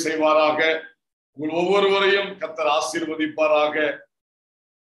கிருபை செய்வாராக. உங்கள் ஒவ்வொருவரையும் கர்த்தர் ஆசீர்வதிப்பாராக.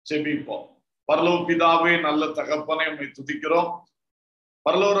 ஜெபிப்போம். பரலோக பிதாவே, நல்ல தகப்பனை உம்மை துதிக்கிறோம்.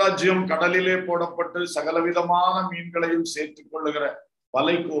 பரலோக ராஜ்யம் கடலிலே போடப்பட்டு சகலவிதமான மீன்களையும் சேர்த்துக் கொள்ளுகிற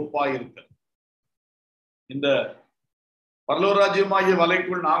வலைக்கு ஒப்பாய் இருக்கிறது. இந்த பரலோக ராஜ்யமாகிய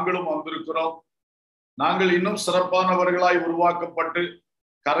வலைக்குள் நாங்களும் வந்திருக்கிறோம். நாங்கள் இன்னும் சிறப்பானவர்களாய் உருவாக்கப்பட்டு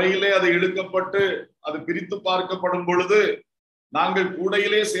கரையிலே அது இழுக்கப்பட்டு அது பிரித்து பார்க்கப்படும் பொழுது நாங்கள்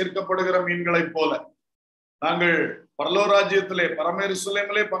கூடையிலே சேர்க்கப்படுகிற மீன்களைப் போல நாங்கள் பரலோக ராஜ்யத்திலே பரம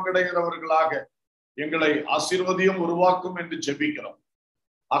எருசலேமிலே பங்கடைகிறவர்களாக எங்களை ஆசீர்வதியும் உருவாக்கும் என்று ஜெபிக்கிறோம்.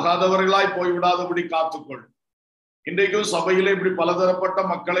 ஆகாதவர்களாய் போய்விடாதபடி காத்துக்கொள். இன்றைக்கும் சபையிலே இப்படி பலதரப்பட்ட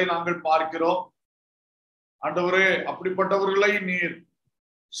மக்களை நாங்கள் பார்க்கிறோம். ஆண்டவரே, அப்படிப்பட்டவர்களை நீர்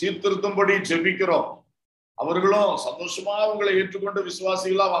சீர்திருத்தும்படி ஜெபிக்கிறோம். அவர்களும் சந்தோஷமா உங்களை ஏற்றுக்கொண்டு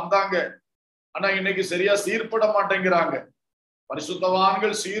விசுவாசிகளா வந்தாங்க. ஆனா இன்னைக்கு சரியா சீர்பட மாட்டேங்கிறாங்க.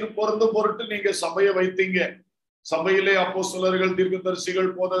 பரிசுத்தவான்கள் சீர் பொருந்தும் பொருட்டு நீங்க சபையை வைத்தீங்க. சபையிலே அப்போஸ்தலர்கள், தீர்க்கதரிசிகள்,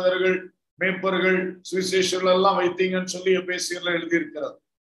 போதகர்கள், மேய்ப்பர்கள், சுவிசேஷர்கள் எல்லாம் வைத்தீங்கன்னு சொல்லி எபேசியர்ல எழுதியிருக்கிறது.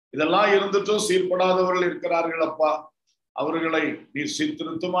 இதெல்லாம் இருந்துட்டும் சீர்படாதவர்கள் இருக்கிறார்கள். அப்பா, அவர்களை நீர்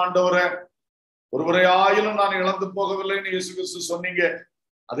சீர்திருத்தும் ஆண்டவரே. ஒருவரை ஆயிலும் நான் இழந்து போகவில்லைன்னு இயேசு கிறிஸ்து சொன்னீங்க.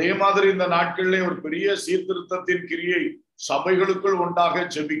 அதே மாதிரி இந்த நாட்களிலே ஒரு பெரிய சீர்திருத்தத்தின் கிரியை சபைகளுக்குள் உண்டாக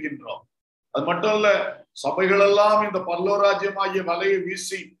ஜெபிக்கின்றோம். அது மட்டும் இல்ல, சபைகள் எல்லாம் இந்த பரலோராஜ்யம் ஆகிய வலையை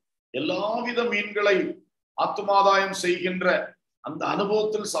வீசி எல்லாவித மீன்களை ஆத்துமாதாயம் செய்கின்ற அந்த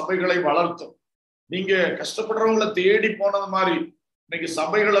அனுபவத்தில் சபைகளை வளர்த்தும். நீங்க கஷ்டப்படுறவங்களை தேடி போனது மாதிரி இன்னைக்கு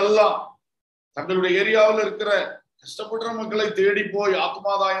சபைகள் எல்லாம் தங்களுடைய ஏரியாவில் இருக்கிற கஷ்டப்படுற மக்களை தேடி போய்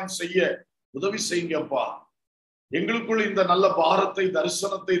ஆத்மாதாயம் செய்ய உதவி செய்யுங்கப்பா. எங்களுக்குள் இந்த நல்ல பாரத்தை,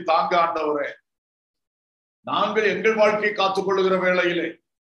 தரிசனத்தை தாங்க ஆண்டவரே. நாங்கள் எங்கள் வாழ்க்கையை காத்துக்கொள்ளுகிற வேளையிலே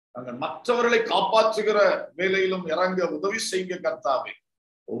நாங்கள் மற்றவர்களை காப்பாற்றுகிற வேலையிலும் இறங்க உதவி செய்யுங்க கர்த்தாவே.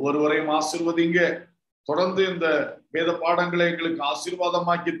 ஒவ்வொருவரையும் ஆசீர்வதிங்க. தொடர்ந்து இந்த வேத பாடங்களை எங்களுக்கு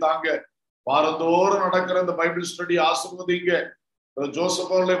ஆசீர்வாதமாக்கி தாங்க. வாரந்தோறும் நடக்கிற இந்த பைபிள் ஸ்டடி ஆசீர்வதிங்க.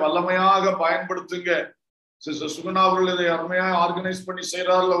 ஜோசப் அவர்களை வல்லமையாக பயன்படுத்துங்க. சிஸ்டர் சுகுணா அவர்கள் இதை அருமையாக ஆர்கனைஸ் பண்ணி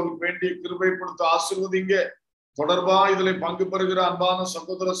செய்யறார்கள். அவர்களுக்கு வேண்டிய கிருபை கொடுத்து ஆசீர்வதிங்க. தொடர்பா இதுல பங்கு பெறுகிற அன்பான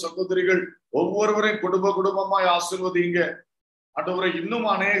சகோதர சகோதரிகள் ஒவ்வொருவரையும் குடும்பமாய் ஆசீர்வதிங்க. ஆண்டவரை, இன்னும்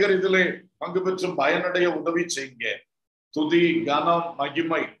அநேகர் இதிலே பங்கு பெற்று பயனடைய உதவி செய்யுங்க. துதி, கனம்,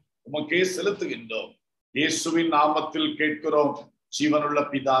 மகிமை உமக்கே செலுத்துகின்றோம். இயேசுவின் நாமத்தில் கேட்கிறோம் ஜீவனுள்ள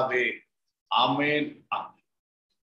பிதாவே. ஆமேன்.